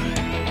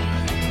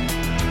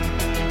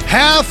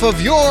 Half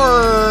of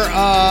your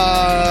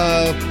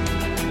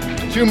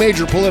 2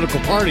 major political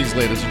parties,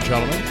 ladies and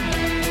gentlemen.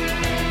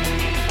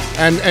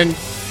 And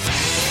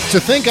to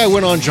think I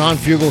went on John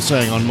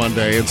Fugelsang on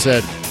Monday and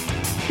said,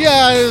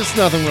 yeah, there's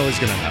nothing really is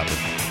going to happen.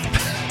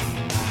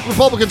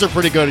 Republicans are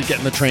pretty good at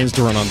getting the trains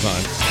to run on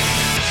time.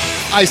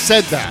 I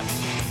said that.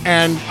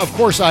 And, of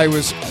course, I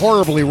was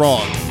horribly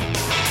wrong.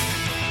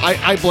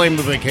 I blame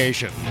the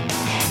vacation.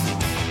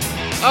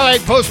 All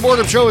right,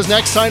 Postmortem Show is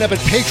next. Sign up at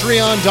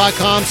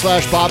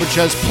patreon.com/Bob and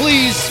Chez.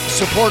 Please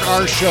support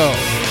our show.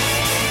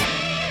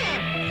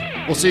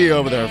 We'll see you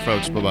over there,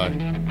 folks. Bye-bye.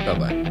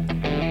 Bye-bye.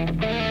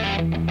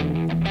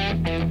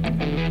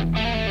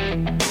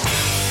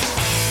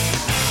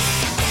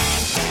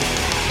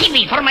 Give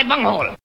me for my bunghole.